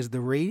showing is the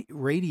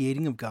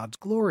radiating of God's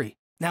glory.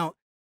 Now,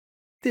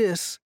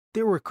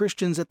 there were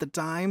Christians at the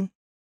time,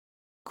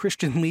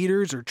 Christian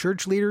leaders or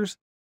church leaders,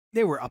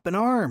 they were up in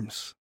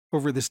arms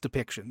over this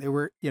depiction. They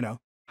were,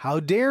 how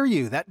dare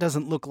you? That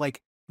doesn't look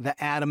like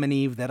the Adam and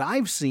Eve that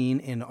I've seen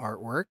in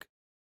artwork.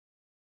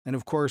 And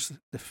of course,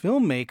 the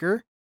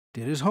filmmaker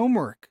did his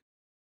homework.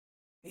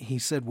 He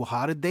said, well,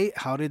 how did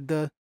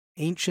the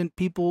ancient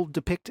people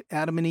depict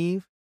Adam and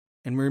Eve?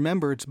 And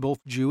remember, it's both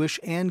Jewish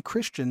and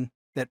Christian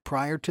that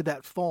prior to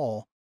that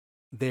fall,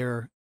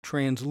 they're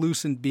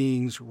translucent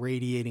beings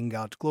radiating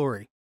God's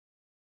glory.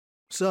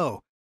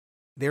 So,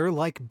 they're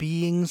like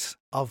beings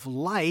of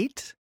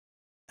light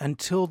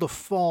until the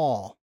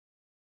fall,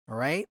 all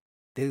right?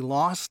 They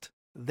lost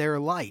their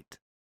light.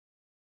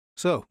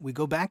 So, we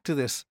go back to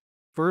this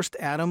first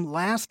Adam,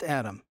 last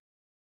Adam.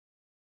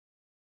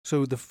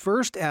 So, the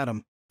first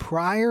Adam,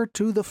 prior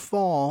to the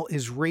fall,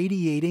 is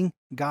radiating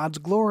God's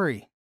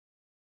glory.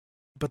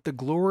 But the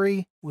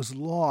glory was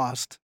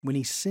lost when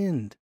he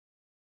sinned.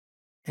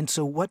 And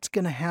so what's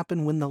going to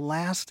happen when the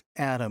last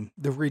Adam,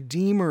 the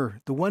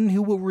Redeemer, the one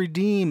who will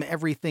redeem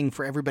everything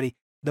for everybody,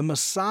 the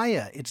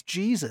Messiah, it's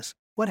Jesus,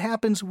 what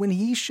happens when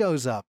he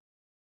shows up?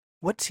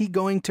 What's he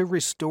going to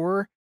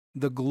restore?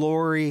 The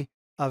glory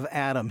of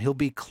Adam. He'll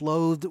be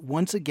clothed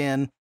once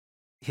again.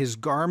 His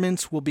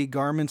garments will be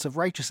garments of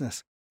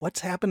righteousness.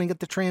 What's happening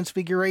at the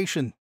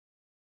Transfiguration?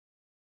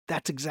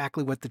 That's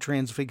exactly what the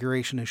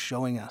Transfiguration is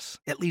showing us,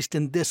 at least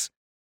in this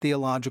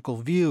theological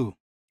view.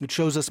 It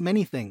shows us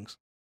many things,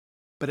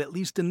 but at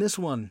least in this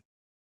one,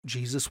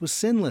 Jesus was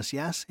sinless,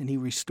 yes, and he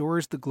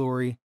restores the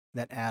glory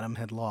that Adam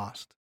had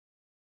lost.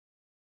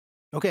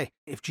 Okay,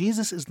 if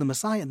Jesus is the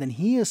Messiah, then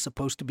he is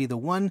supposed to be the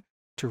one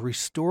to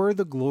restore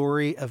the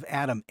glory of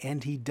Adam,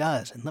 and he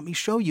does. And let me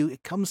show you,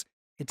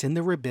 it's in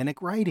the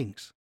rabbinic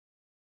writings.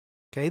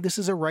 Okay, this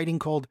is a writing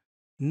called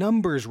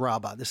Numbers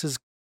Rabbah. This is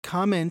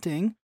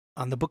commenting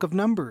on the book of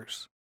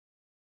Numbers.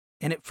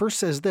 And it first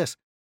says this.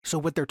 So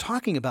what they're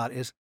talking about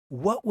is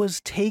what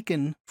was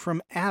taken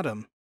from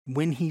Adam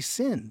when he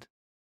sinned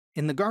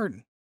in the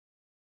garden.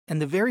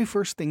 And the very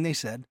first thing they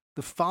said,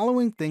 the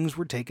following things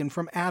were taken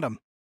from Adam: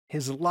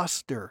 his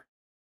luster,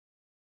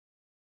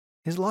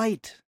 his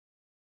light.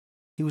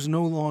 He was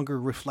no longer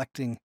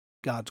reflecting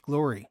God's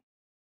glory.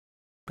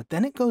 But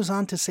then it goes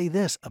on to say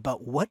this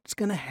about what's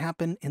going to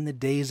happen in the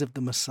days of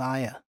the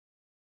Messiah.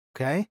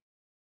 Okay?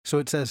 So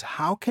it says,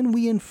 how can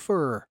we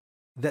infer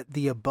that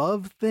the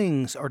above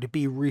things are to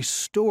be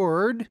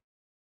restored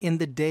in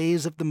the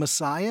days of the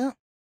Messiah?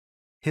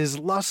 His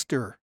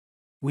luster,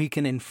 we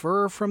can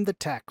infer from the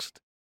text,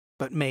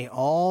 but may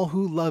all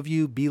who love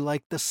you be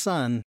like the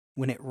sun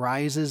when it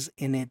rises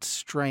in its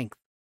strength.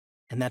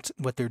 And that's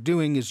what they're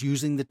doing, is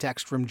using the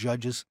text from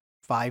Judges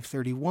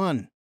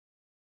 5:31.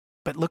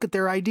 But look at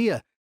their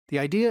idea. The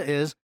idea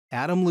is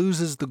Adam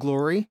loses the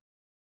glory,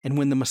 and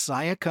when the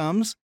Messiah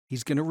comes,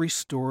 he's going to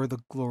restore the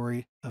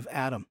glory of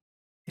Adam.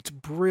 It's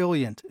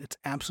brilliant. It's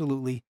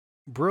absolutely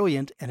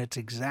brilliant, and it's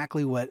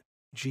exactly what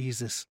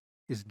Jesus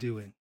is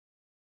doing.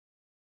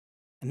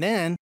 And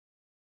then,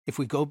 if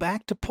we go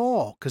back to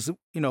Paul, because,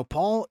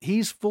 Paul,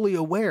 he's fully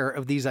aware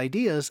of these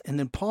ideas, and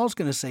then Paul's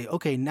going to say,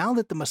 okay, now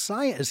that the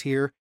Messiah is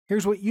here,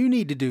 here's what you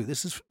need to do.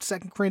 This is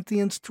 2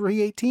 Corinthians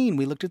 3:18.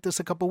 We looked at this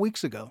a couple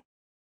weeks ago.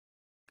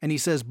 And he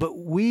says, but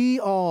we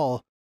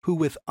all who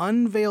with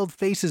unveiled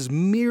faces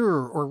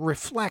mirror or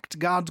reflect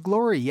God's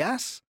glory,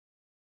 yes?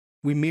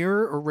 We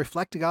mirror or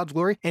reflect God's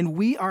glory, and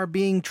we are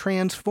being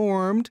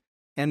transformed.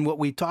 And what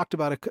we talked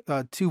about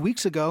 2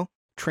 weeks ago,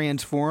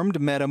 transformed,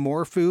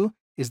 metamorpho,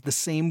 is the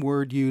same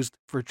word used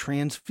for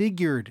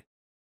transfigured.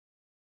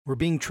 We're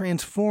being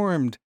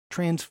transformed,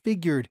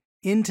 transfigured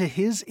into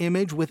his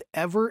image with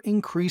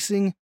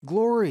ever-increasing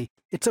glory.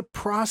 It's a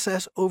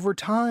process over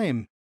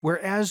time,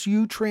 whereas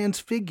you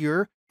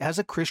transfigure as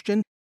a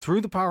Christian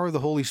through the power of the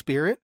Holy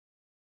Spirit,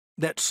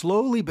 that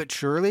slowly but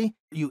surely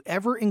you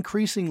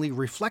ever-increasingly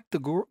reflect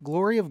the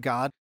glory of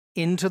God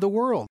into the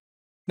world.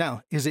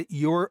 Now, is it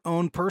your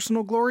own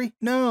personal glory?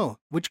 No,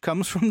 which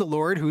comes from the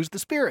Lord, who's the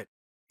Spirit.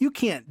 You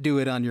can't do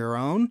it on your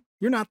own.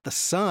 You're not the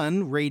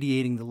sun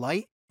radiating the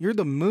light. You're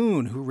the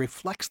moon who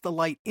reflects the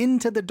light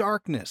into the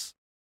darkness.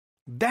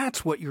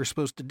 That's what you're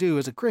supposed to do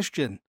as a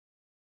Christian.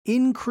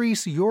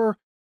 Increase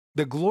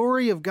the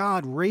glory of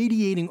God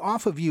radiating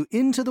off of you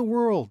into the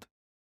world.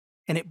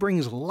 And it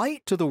brings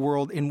light to the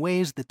world in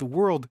ways that the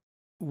world,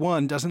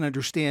 one, doesn't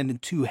understand,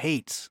 and two,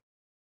 hates,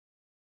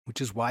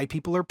 which is why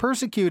people are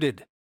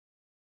persecuted.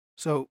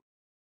 So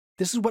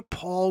this is what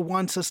Paul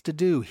wants us to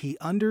do. He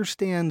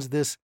understands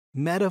this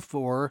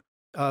metaphor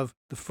of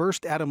the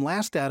first Adam,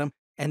 last Adam,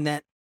 and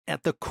that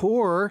at the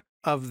core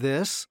of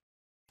this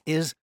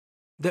is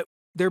that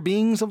they're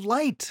beings of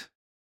light.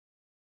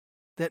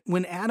 That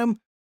when Adam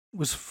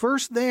was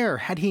first there,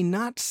 had he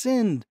not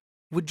sinned,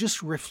 would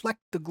just reflect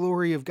the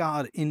glory of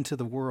God into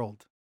the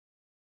world.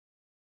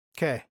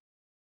 Okay.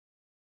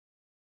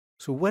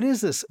 So what is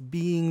this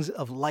beings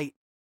of light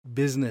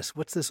business?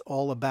 What's this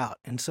all about?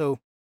 And so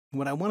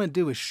what I want to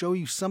do is show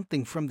you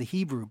something from the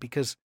Hebrew,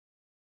 because,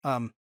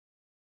 the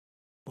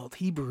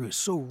Hebrew is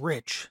so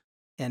rich,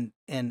 and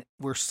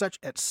we're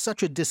at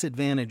such a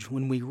disadvantage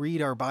when we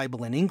read our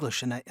Bible in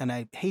English, and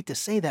I hate to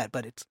say that,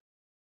 but it's,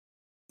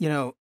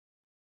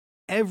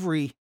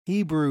 every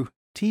Hebrew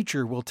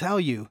teacher will tell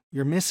you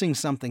you're missing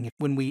something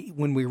when we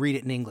read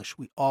it in English.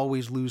 We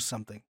always lose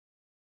something.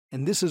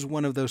 And this is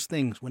one of those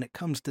things when it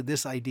comes to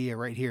this idea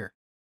right here.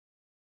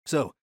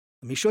 So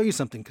let me show you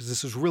something, because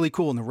this is really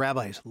cool, and the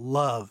rabbis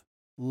love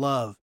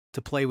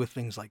to play with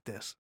things like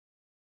this.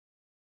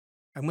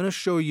 I'm going to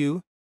show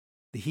you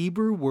the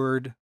Hebrew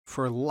word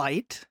for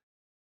light,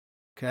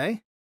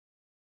 okay?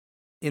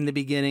 In the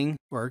beginning,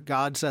 where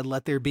God said,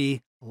 let there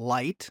be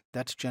light,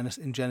 that's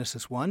in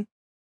Genesis 1.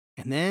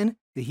 And then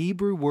the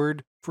Hebrew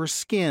word for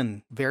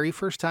skin, very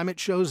first time it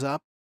shows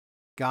up,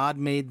 God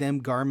made them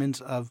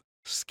garments of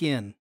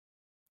skin.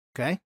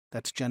 Okay?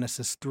 That's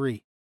Genesis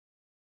 3.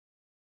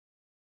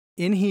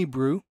 In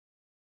Hebrew,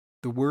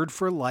 the word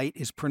for light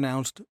is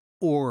pronounced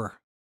or.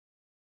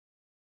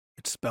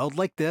 It's spelled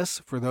like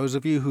this. For those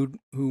of you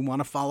who want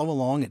to follow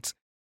along,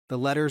 the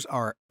letters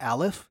are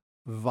Aleph,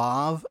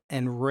 Vav,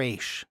 and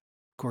Resh.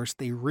 Of course,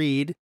 they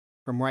read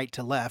from right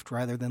to left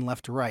rather than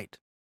left to right.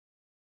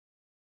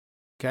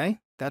 Okay?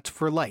 That's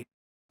for light.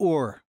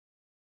 Or.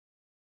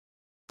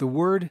 The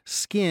word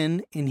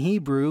skin in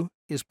Hebrew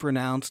is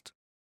pronounced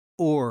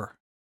or.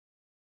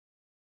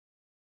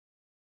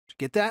 Did you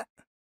get that?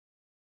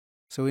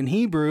 So in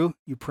Hebrew,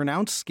 you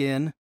pronounce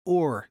skin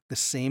or, the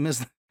same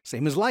as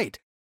light,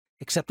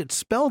 except it's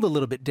spelled a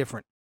little bit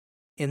different.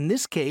 In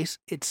this case,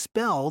 it's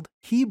spelled,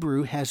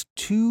 Hebrew has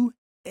two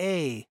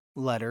A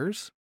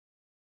letters,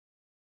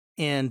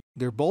 and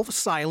they're both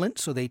silent,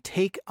 so they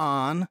take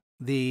on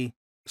the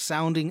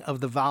sounding of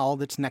the vowel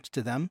that's next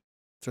to them.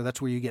 So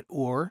that's where you get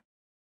or.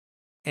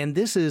 And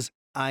this is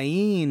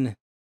ayin,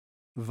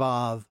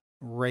 vav,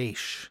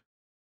 resh.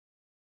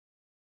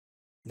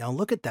 Now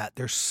look at that.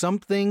 There's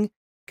something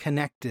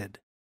connected.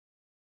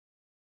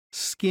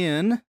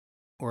 Skin,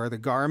 or the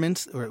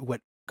garments, or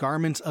what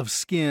garments of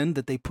skin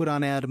that they put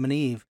on Adam and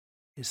Eve,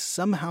 is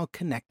somehow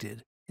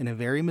connected in a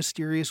very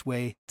mysterious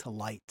way to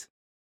light.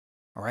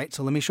 All right,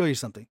 so let me show you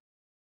something.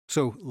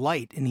 So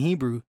light in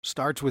Hebrew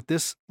starts with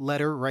this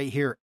letter right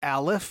here,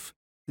 aleph.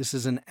 This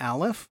is an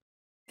aleph,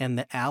 and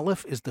the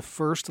aleph is the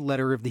first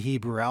letter of the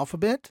Hebrew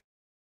alphabet.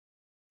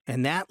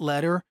 And that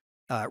letter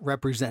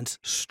represents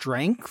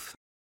strength,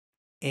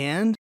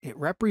 and it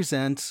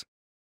represents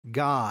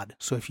God.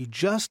 So if you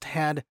just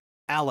had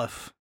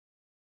aleph,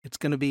 it's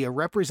going to be a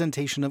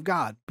representation of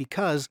God,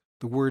 because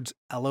the words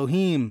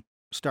Elohim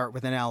start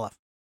with an aleph.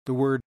 The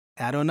word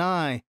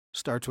Adonai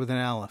starts with an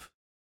aleph.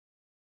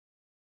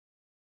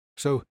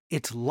 So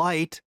it's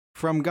light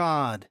from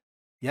God.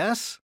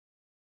 Yes?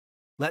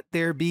 Let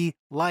there be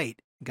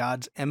light.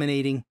 God's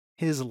emanating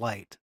his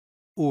light.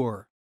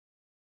 Or.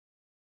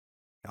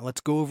 Now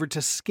let's go over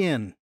to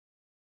skin.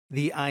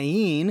 The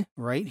ayin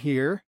right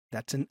here,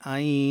 that's an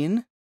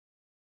ayin.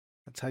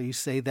 That's how you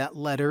say that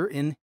letter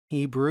in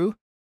Hebrew.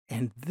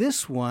 And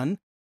this one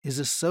is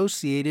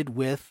associated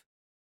with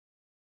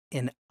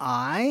an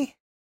eye,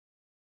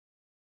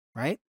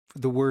 right?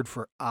 The word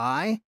for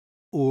eye,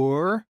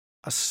 or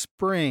a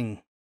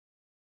spring.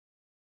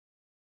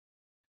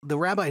 The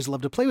rabbis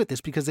love to play with this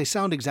because they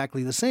sound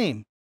exactly the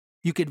same.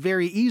 You could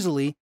very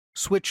easily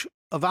switch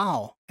a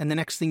vowel, and the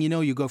next thing you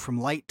know, you go from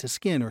light to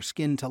skin or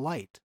skin to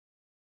light.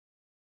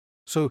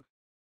 So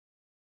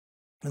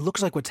it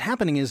looks like what's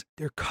happening is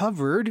they're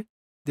covered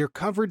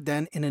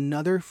then in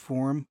another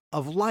form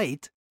of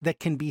light that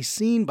can be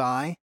seen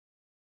by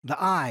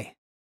the eye.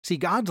 See,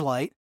 God's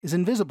light is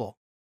invisible,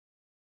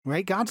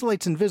 right? God's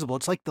light's invisible.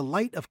 It's like the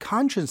light of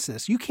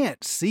consciousness. You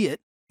can't see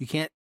it.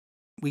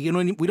 We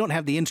don't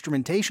have the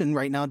instrumentation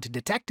right now to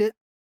detect it,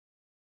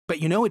 but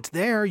you know it's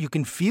there. You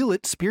can feel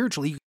it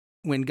spiritually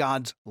when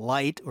God's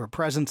light or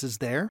presence is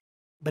there,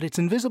 but it's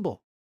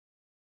invisible.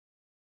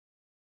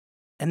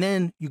 And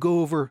then you go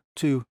over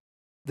to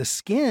the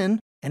skin,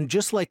 and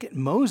just like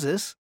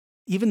Moses,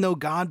 even though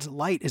God's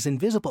light is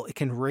invisible, it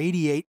can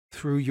radiate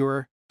through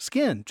your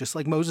skin. Just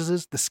like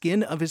Moses' the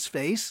skin of his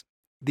face,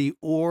 the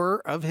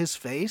ore of his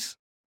face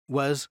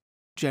was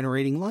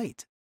generating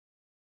light.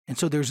 And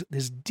so there's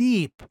this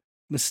deep,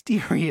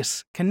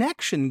 mysterious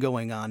connection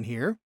going on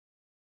here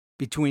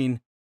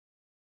between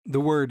the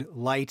word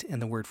light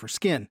and the word for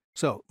skin.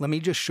 So let me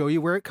just show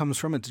you where it comes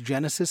from. It's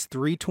Genesis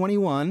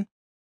 3:21.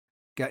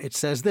 It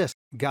says this: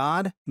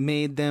 God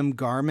made them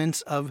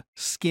garments of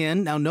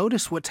skin. Now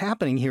notice what's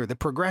happening here, the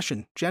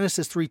progression.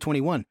 Genesis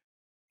 3:21.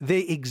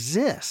 They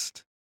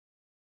exist.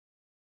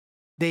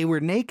 They were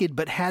naked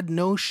but had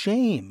no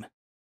shame.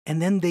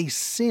 And then they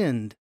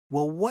sinned.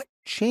 Well, what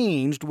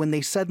changed when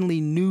they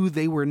suddenly knew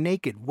they were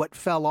naked? What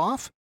fell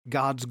off?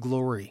 God's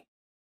glory.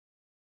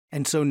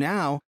 And so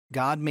now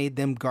God made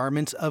them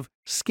garments of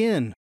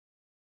skin,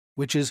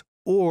 which is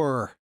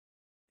or,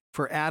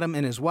 for Adam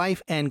and his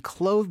wife, and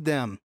clothed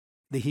them.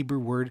 The Hebrew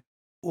word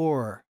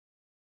or.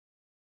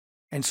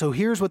 And so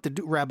here's what the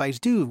rabbis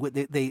do.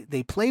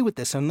 They play with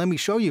this. And let me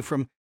show you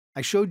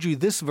I showed you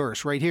this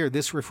verse right here.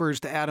 This refers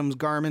to Adam's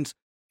garments,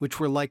 which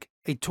were like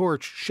a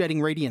torch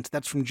shedding radiance.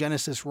 That's from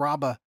Genesis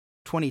Rabbah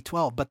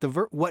 20:12. But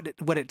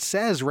what it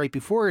says right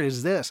before it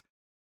is this.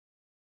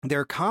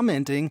 They're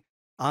commenting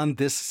on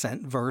this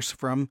sent verse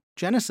from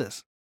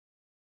Genesis.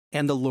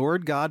 And the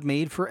Lord God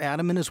made for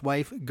Adam and his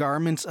wife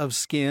garments of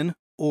skin,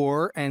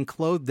 or, and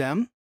clothed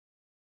them.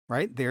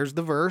 Right? There's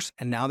the verse.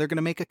 And now they're going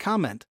to make a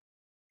comment.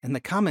 And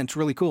the comment's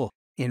really cool.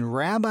 In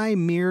Rabbi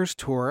Meir's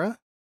Torah,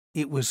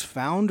 it was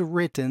found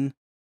written,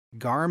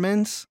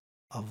 garments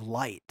of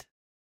light,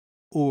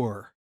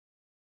 or.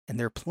 And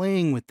they're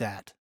playing with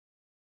that.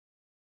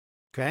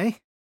 Okay?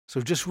 So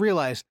just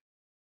realize,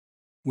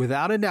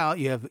 without a doubt,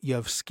 you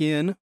have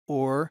skin,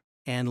 or,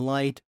 and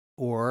light,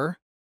 or,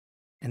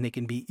 and they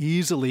can be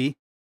easily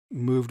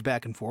moved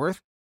back and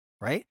forth,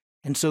 right?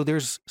 And so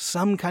there's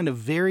some kind of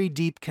very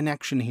deep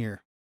connection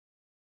here.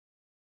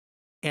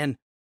 And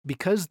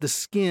because the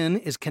skin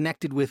is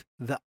connected with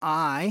the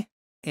eye,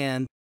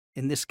 and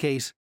in this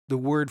case, the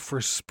word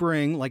for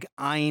spring, like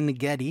Ein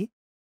Gedi,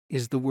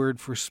 is the word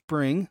for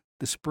spring,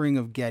 the spring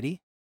of Gedi.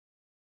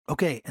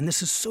 Okay, and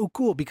this is so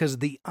cool because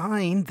the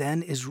Ein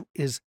then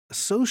is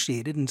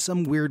associated in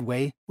some weird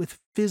way with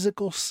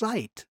physical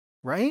sight,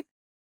 right?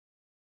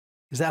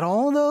 Is that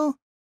all though?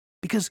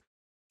 Because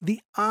the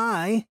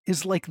eye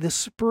is like the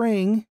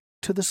spring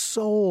to the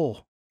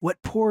soul.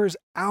 what pours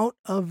out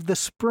of the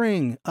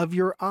spring of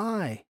your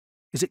eye?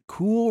 Is it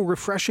cool,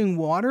 refreshing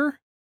water?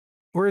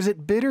 Or is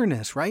it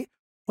bitterness, right?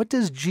 What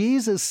does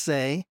Jesus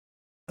say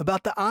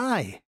about the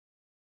eye?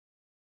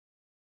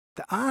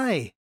 The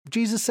eye.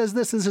 Jesus says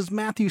this is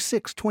Matthew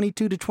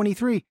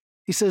 6:22-23.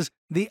 He says,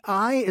 the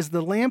eye is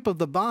the lamp of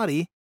the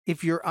body.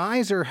 If your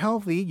eyes are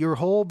healthy, your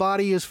whole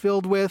body is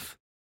filled with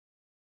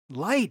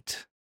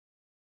light.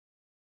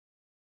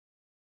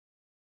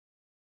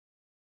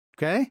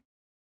 Okay?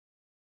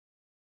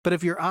 But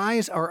if your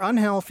eyes are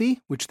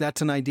unhealthy, which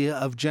that's an idea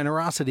of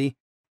generosity,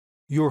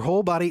 your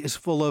whole body is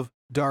full of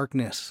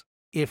darkness.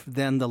 If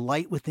then the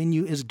light within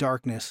you is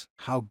darkness,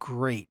 how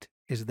great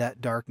is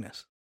that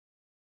darkness?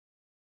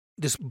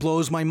 This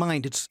blows my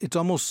mind. It's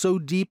almost so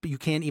deep you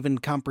can't even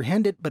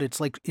comprehend it, but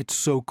it's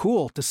so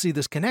cool to see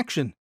this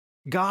connection.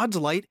 God's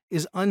light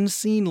is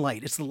unseen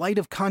light. It's the light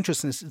of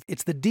consciousness.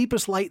 It's the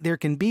deepest light there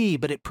can be,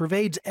 but it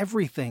pervades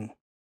everything.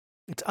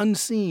 It's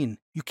unseen.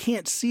 You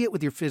can't see it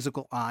with your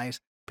physical eyes,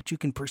 but you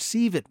can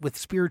perceive it with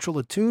spiritual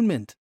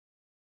attunement.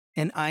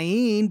 And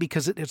ayin,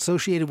 because it's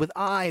associated with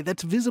eye,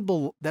 that's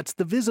visible. That's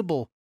the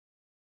visible.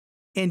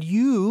 And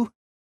you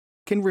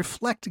can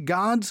reflect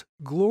God's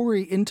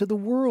glory into the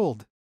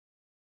world,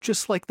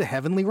 just like the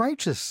heavenly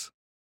righteous.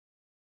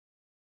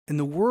 And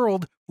the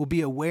world will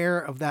be aware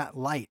of that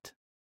light.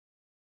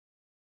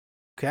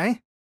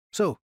 Okay?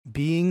 So,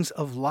 beings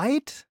of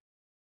light.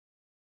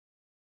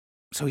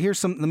 So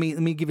here's let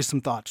me give you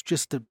some thoughts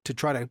just to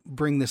try to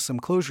bring this some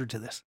closure to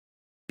this.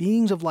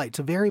 Beings of light, it's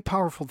a very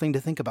powerful thing to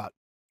think about.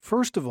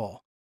 First of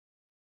all,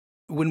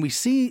 when we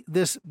see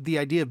the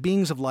idea of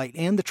beings of light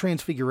and the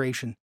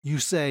transfiguration, you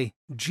say,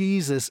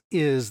 Jesus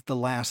is the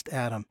last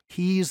Adam.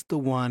 He's the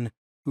one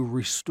who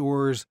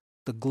restores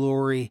the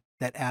glory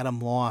that Adam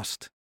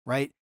lost,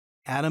 right?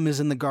 Adam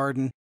is in the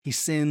garden. He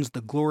sins.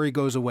 The glory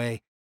goes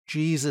away.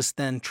 Jesus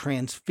then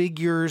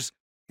transfigures.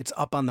 It's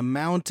up on the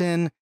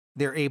mountain.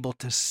 They're able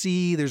to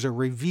see. There's a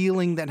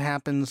revealing that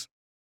happens.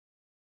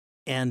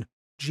 And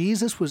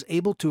Jesus was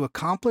able to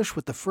accomplish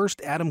what the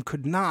first Adam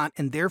could not,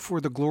 and therefore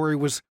the glory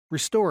was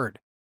restored.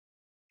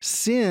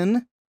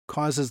 Sin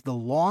causes the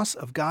loss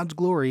of God's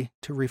glory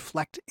to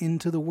reflect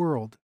into the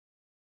world.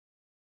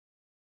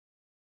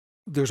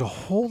 There's a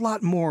whole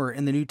lot more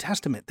in the New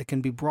Testament that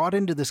can be brought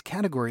into this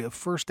category of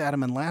first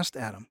Adam and last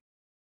Adam.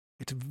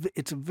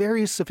 It's a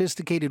very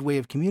sophisticated way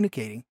of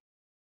communicating,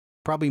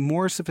 probably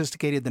more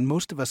sophisticated than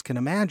most of us can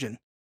imagine.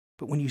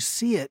 But when you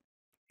see it,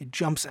 it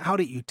jumps out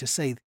at you to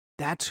say,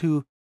 that's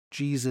who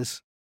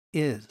Jesus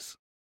is.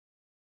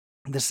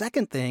 The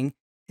second thing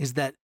is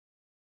that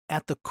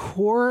at the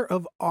core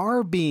of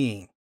our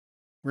being,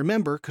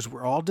 remember, because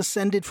we're all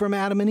descended from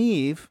Adam and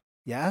Eve,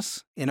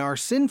 yes, in our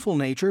sinful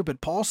nature,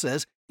 but Paul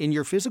says, in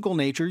your physical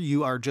nature,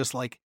 you are just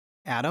like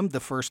Adam, the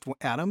first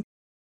Adam,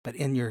 but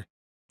in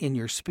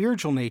your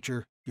spiritual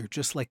nature, you're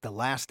just like the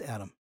last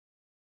Adam.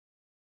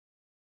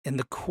 And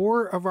the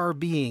core of our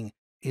being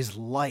is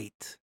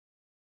light.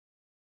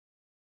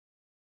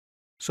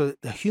 So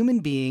the human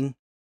being,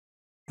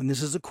 and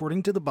this is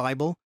according to the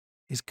Bible,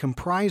 is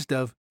comprised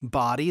of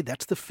body,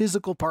 that's the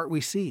physical part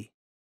we see,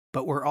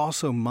 but we're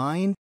also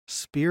mind,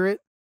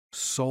 spirit,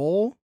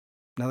 soul.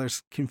 Now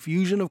there's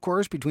confusion, of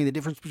course, between the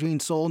difference between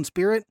soul and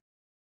spirit,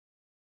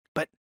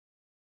 but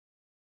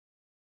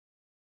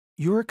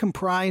you're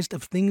comprised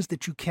of things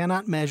that you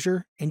cannot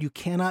measure and you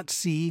cannot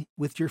see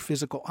with your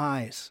physical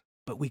eyes,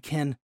 but we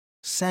can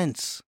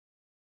sense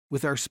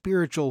with our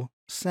spiritual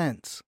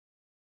sense.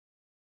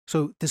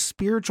 So the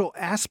spiritual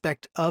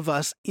aspect of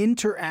us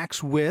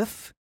interacts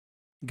with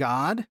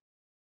God.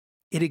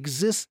 It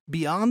exists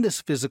beyond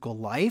this physical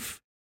life,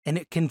 and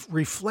it can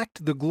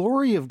reflect the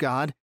glory of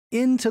God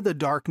into the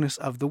darkness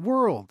of the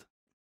world.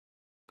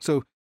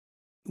 So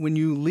when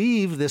you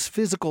leave this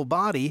physical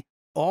body,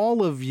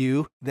 all of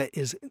you that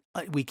is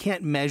we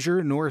can't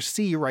measure nor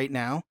see right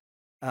now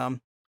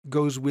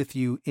goes with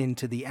you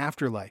into the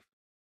afterlife.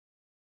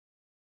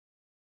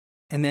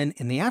 And then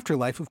in the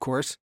afterlife, of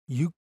course,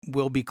 you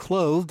will be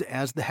clothed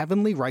as the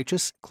heavenly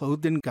righteous,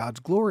 clothed in God's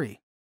glory.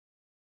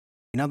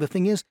 Now, the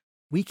thing is,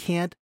 we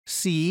can't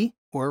see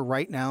or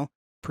right now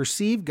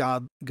perceive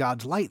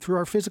God's light through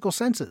our physical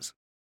senses.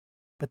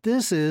 But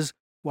this is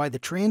why the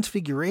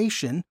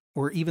Transfiguration,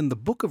 or even the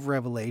book of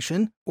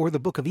Revelation, or the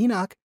book of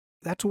Enoch,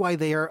 that's why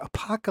they are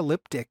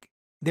apocalyptic.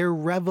 They're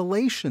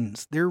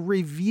revelations. They're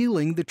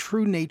revealing the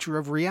true nature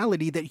of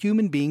reality that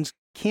human beings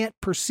can't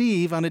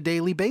perceive on a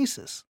daily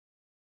basis.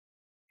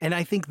 And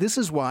I think this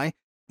is why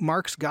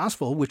Mark's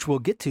gospel, which we'll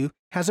get to,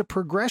 has a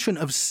progression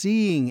of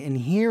seeing and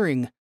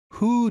hearing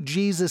who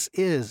Jesus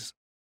is.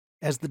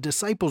 As the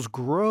disciples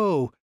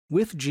grow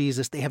with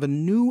Jesus, they have a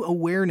new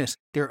awareness.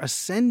 They're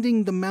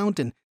ascending the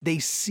mountain. They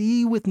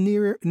see with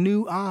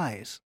new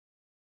eyes.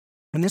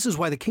 And this is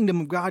why the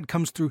kingdom of God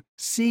comes through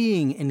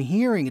seeing and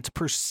hearing. It's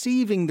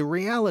perceiving the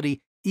reality,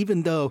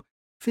 even though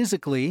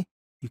physically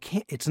you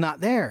can't. It's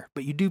not there,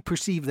 but you do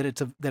perceive that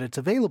it's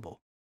available.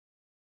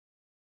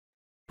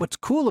 What's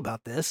cool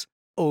about this,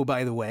 oh,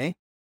 by the way,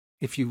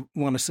 if you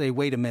want to say,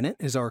 wait a minute,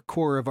 is our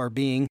core of our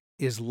being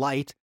is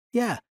light?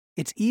 Yeah,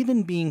 It's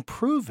even being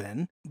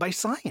proven by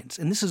science.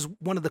 And this is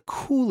one of the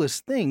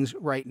coolest things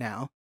right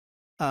now.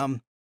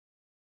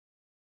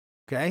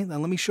 Okay, now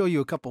let me show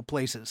you a couple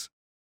places.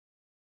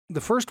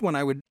 The first one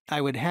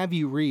I would have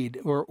you read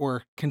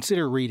or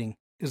consider reading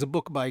is a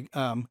book by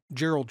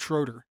Gerald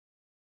Schroeder,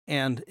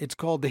 and it's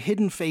called The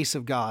Hidden Face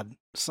of God.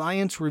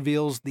 Science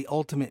Reveals the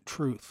Ultimate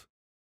Truth.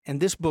 And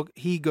this book,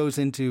 he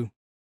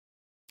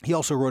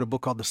also wrote a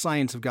book called The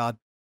Science of God,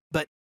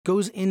 but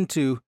goes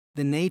into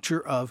the nature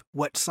of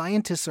what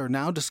scientists are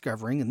now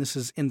discovering, and this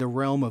is in the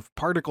realm of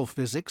particle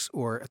physics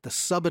or at the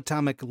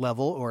subatomic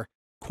level or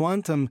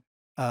quantum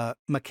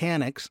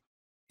mechanics,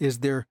 is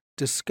they're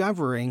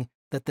discovering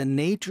that the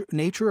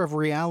nature of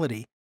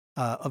reality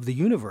of the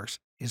universe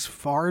is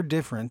far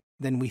different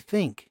than we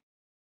think.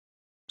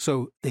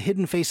 So, The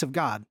Hidden Face of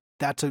God,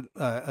 that's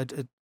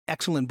an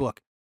excellent book.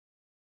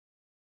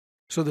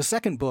 So the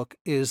second book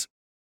is,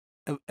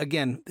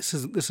 again, this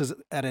is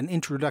at an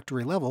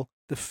introductory level,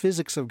 The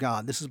Physics of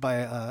God. This is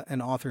by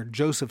an author,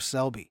 Joseph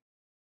Selby.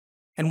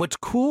 And what's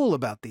cool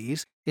about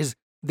these is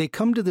they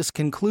come to this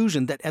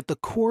conclusion that at the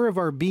core of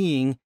our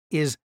being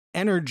is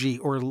energy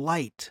or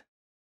light.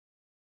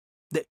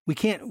 That we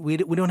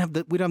don't have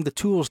the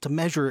tools to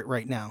measure it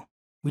right now.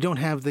 We don't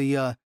have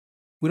the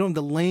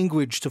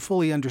language to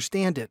fully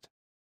understand it.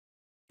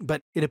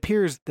 But it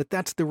appears that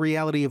that's the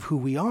reality of who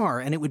we are,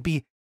 and it would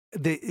be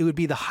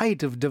the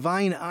height of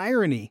divine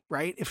irony,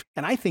 right?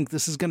 And I think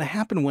this is going to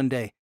happen one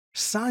day.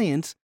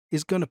 Science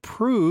is going to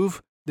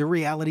prove the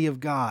reality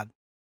of God,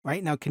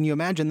 right? Now, can you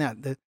imagine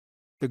that?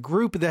 The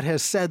group that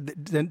has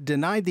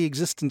denied the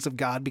existence of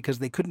God because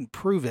they couldn't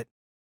prove it,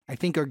 I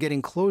think are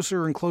getting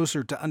closer and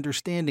closer to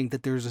understanding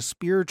that there's a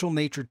spiritual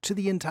nature to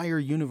the entire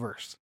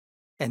universe.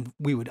 And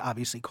we would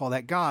obviously call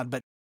that God.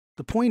 But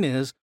the point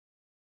is,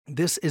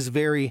 this is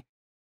very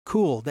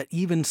cool that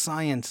even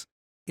science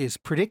is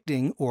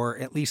predicting, or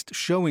at least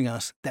showing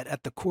us, that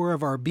at the core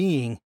of our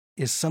being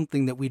is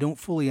something that we don't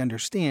fully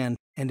understand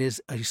and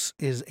is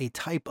a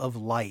type of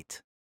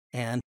light.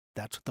 And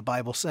that's what the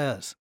Bible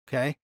says,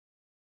 okay?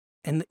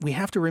 And we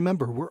have to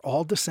remember, we're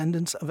all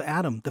descendants of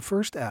Adam, the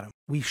first Adam.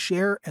 We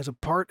share as a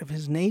part of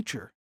his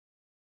nature.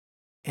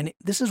 And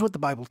this is what the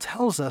Bible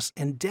tells us,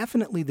 and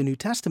definitely the New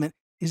Testament,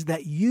 is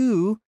that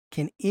you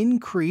can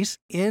increase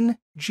in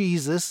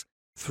Jesus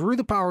through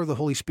the power of the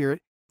Holy Spirit,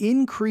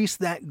 increase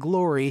that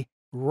glory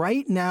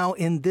right now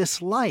in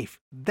this life.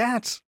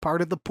 That's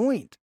part of the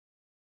point,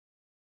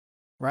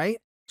 right?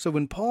 So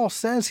when Paul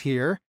says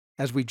here,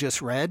 as we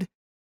just read,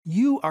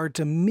 you are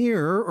to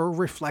mirror or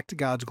reflect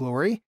God's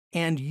glory,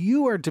 and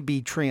you are to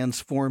be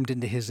transformed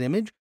into his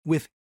image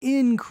with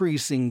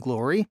increasing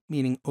glory,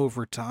 meaning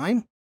over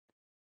time.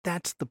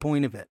 That's the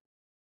point of it.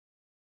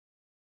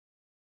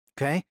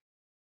 Okay?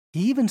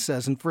 He even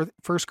says in 1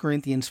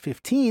 Corinthians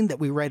 15 that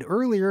we read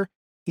earlier,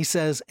 he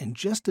says, and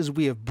just as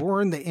we have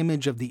borne the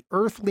image of the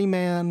earthly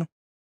man,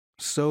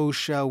 so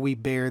shall we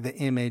bear the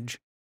image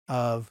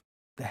of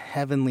the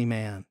heavenly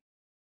man.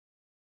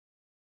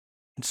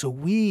 And so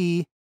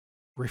we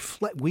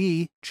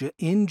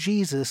in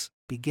Jesus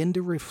begin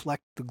to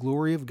reflect the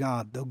glory of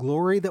God, the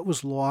glory that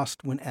was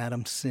lost when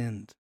Adam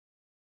sinned.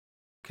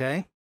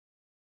 Okay?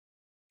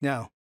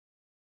 Now,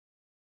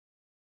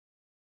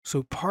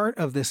 so part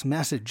of this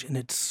message, and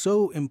it's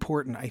so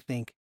important, I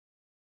think,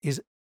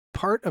 is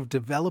part of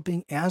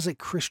developing as a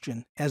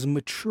Christian, as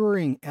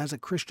maturing as a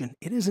Christian.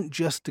 It isn't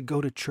just to go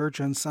to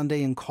church on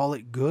Sunday and call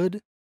it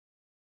good,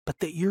 but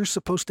that you're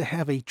supposed to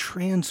have a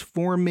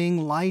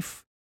transforming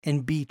life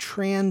and be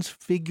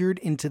transfigured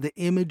into the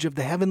image of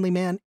the heavenly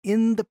man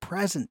in the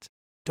present.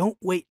 Don't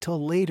wait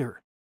till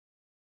later.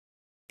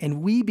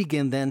 And we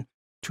begin then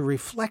to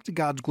reflect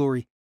God's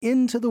glory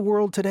into the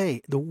world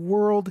today. The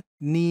world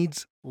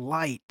needs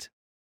light,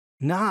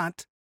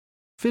 not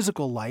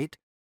physical light,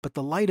 but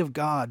the light of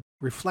God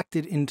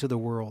reflected into the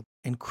world.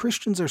 And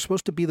Christians are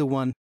supposed to be the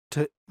one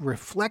to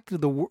reflect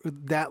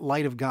that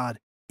light of God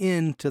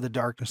into the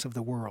darkness of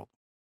the world.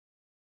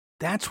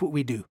 That's what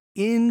we do.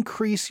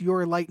 Increase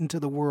your light into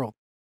the world.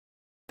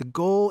 The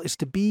goal is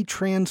to be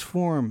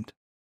transformed,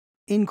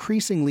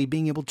 increasingly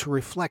being able to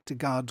reflect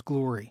God's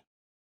glory.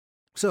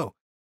 So,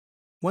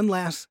 one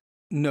last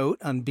note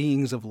on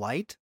beings of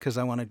light, because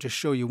I want to just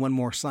show you one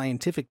more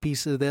scientific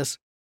piece of this.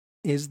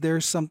 Is there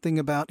something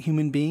about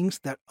human beings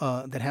that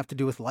have to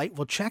do with light?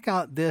 Well, check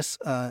out this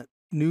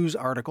news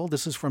article.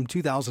 This is from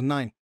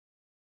 2009.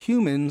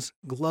 Humans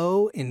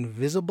glow in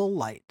visible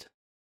light.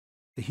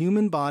 The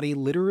human body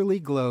literally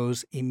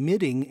glows,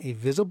 emitting a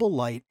visible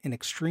light in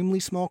extremely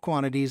small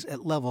quantities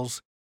at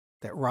levels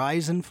that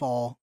rise and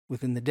fall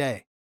within the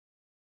day.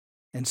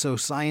 And so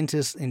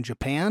scientists in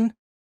Japan,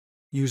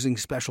 using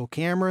special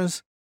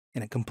cameras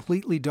in a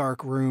completely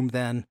dark room,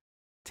 then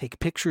take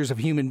pictures of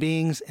human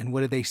beings, and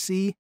what do they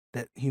see?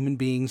 That human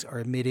beings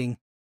are emitting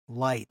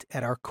light.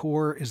 At our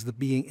core is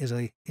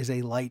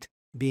a light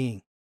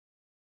being.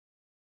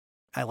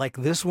 I like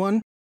this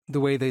one, the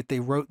way that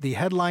they wrote the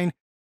headline.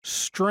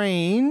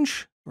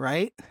 Strange,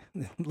 right?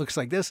 It looks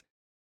like this.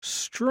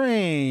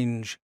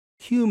 Strange.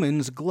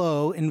 Humans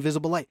glow in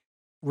visible light.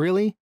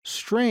 Really?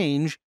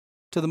 Strange.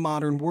 to the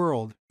modern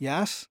world,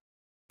 yes?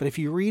 But if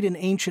you read an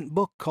ancient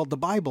book called the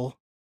Bible,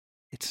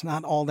 it's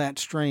not all that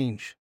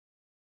strange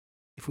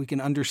if we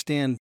can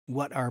understand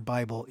what our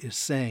Bible is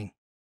saying.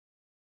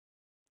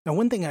 Now,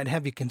 one thing I'd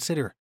have you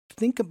consider,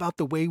 think about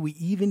the way we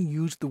even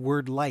use the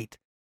word light.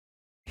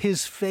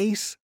 His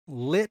face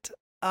lit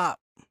up.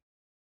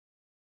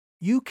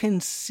 You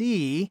can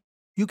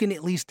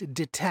at least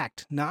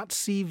detect, not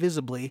see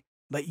visibly,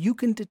 but you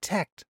can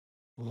detect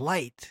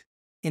light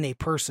in a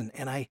person.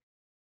 And I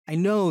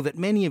know that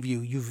many of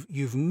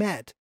you've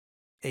met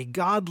a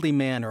godly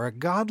man or a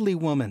godly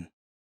woman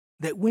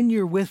that when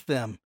you're with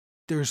them,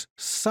 there's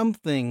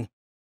something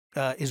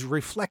is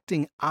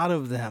reflecting out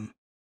of them.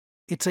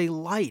 It's a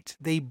light.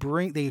 They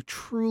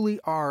truly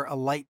are a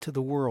light to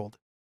the world.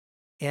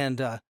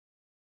 And,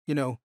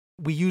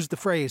 we use the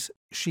phrase,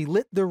 she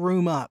lit the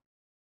room up.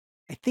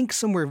 I think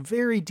somewhere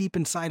very deep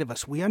inside of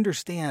us, we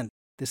understand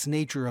this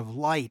nature of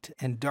light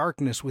and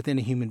darkness within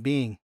a human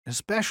being,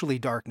 especially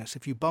darkness.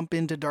 If you bump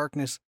into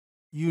darkness,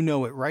 you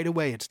know it right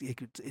away.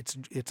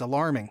 It's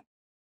alarming.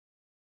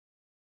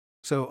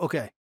 So,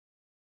 okay.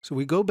 So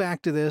we go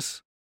back to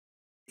this.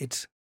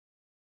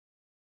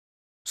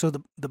 So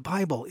the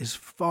Bible is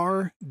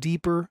far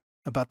deeper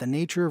about the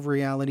nature of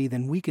reality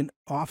than we can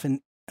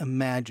often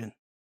imagine.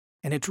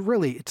 And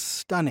it's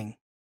stunning.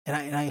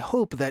 And I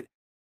hope that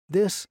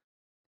this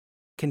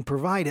can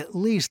provide at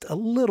least a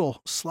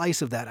little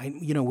slice of that.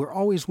 We're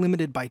always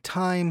limited by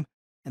time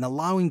and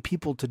allowing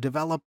people to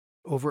develop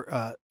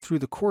through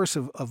the course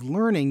of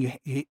learning.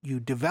 You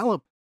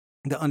develop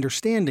the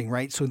understanding,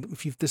 right? So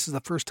if this is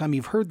the first time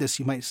you've heard this,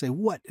 you might say,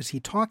 what is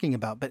he talking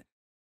about? But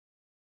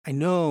I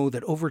know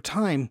that over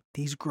time,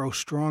 these grow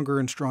stronger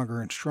and stronger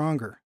and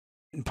stronger.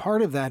 And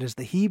part of that is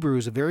the Hebrew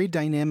is a very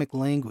dynamic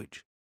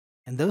language.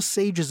 And those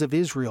sages of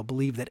Israel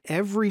believed that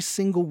every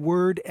single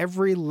word,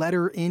 every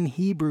letter in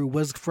Hebrew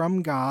was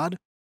from God,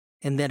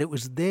 and that it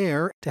was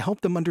there to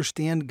help them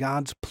understand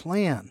God's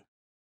plan,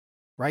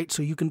 right?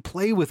 So you can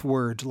play with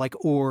words like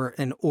or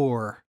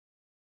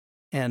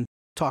and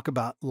talk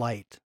about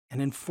light.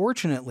 And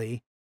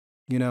unfortunately,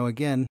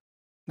 again,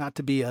 not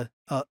to be a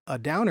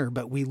downer,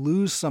 but we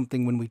lose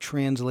something when we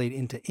translate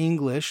into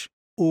English,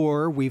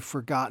 or we've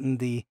forgotten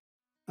the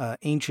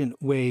ancient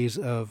ways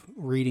of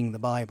reading the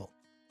Bible.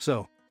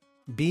 So,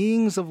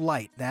 beings of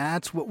light,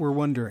 that's what we're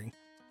wondering.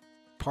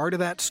 Part of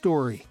that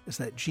story is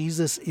that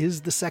Jesus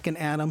is the second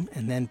Adam,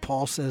 and then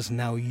Paul says,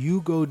 now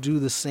you go do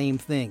the same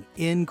thing.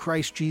 In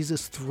Christ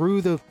Jesus,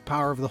 through the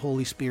power of the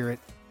Holy Spirit,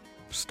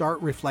 start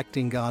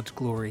reflecting God's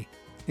glory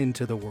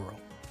into the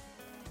world.